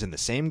times in the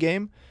same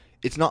game.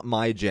 It's not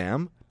my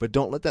jam, but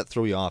don't let that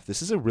throw you off.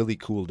 This is a really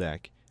cool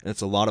deck, and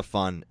it's a lot of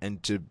fun. And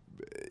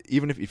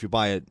even if you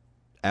buy it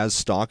as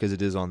stock as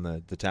it is on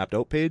the tapped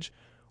out page,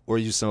 or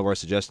use some of our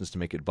suggestions to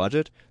make it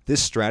budget,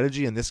 this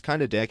strategy and this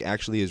kind of deck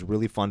actually is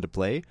really fun to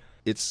play.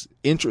 It's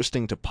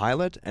interesting to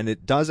pilot, and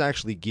it does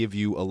actually give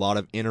you a lot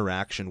of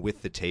interaction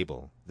with the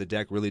table. The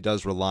deck really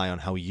does rely on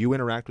how you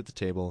interact with the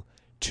table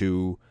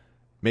to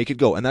make it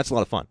go, and that's a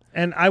lot of fun.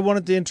 And I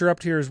wanted to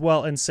interrupt here as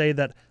well and say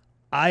that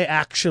I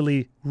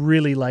actually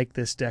really like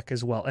this deck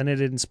as well, and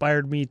it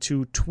inspired me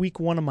to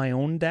tweak one of my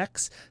own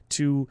decks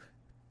to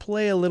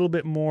play a little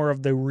bit more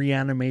of the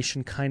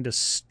reanimation kind of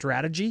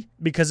strategy,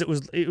 because it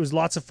was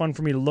lots of fun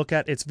for me to look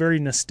at. It's very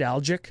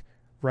nostalgic,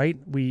 right?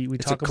 We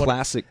talk about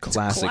classic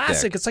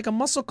deck. It's like a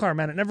muscle car,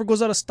 man. It never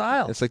goes out of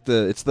style. It's like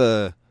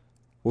the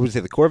what would you say,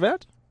 the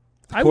Corvette?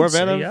 I would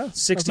say, yeah.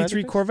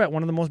 63 Corvette,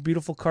 one of the most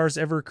beautiful cars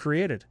ever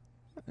created.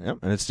 Yep,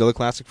 and it's still a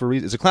classic for a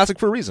reason. It's a classic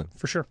for a reason.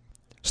 For sure.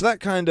 So that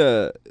kind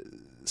of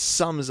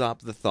sums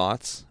up the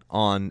thoughts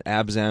on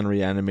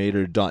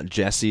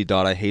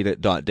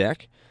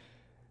abzanreanimator.jesse.ihateit.deck.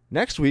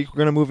 Next week, we're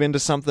going to move into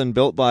something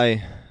built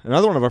by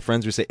another one of our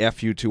friends we say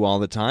F you to all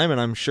the time, and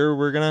I'm sure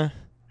we're going to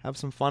have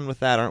some fun with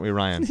that, aren't we,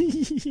 Ryan?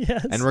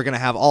 Yes. And we're going to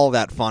have all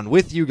that fun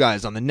with you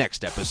guys on the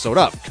next episode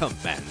of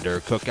Commander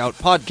Cookout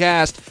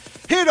Podcast.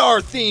 Hit our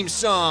theme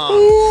song!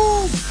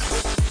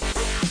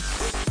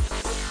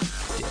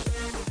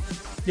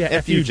 Yeah,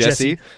 F you, Jesse.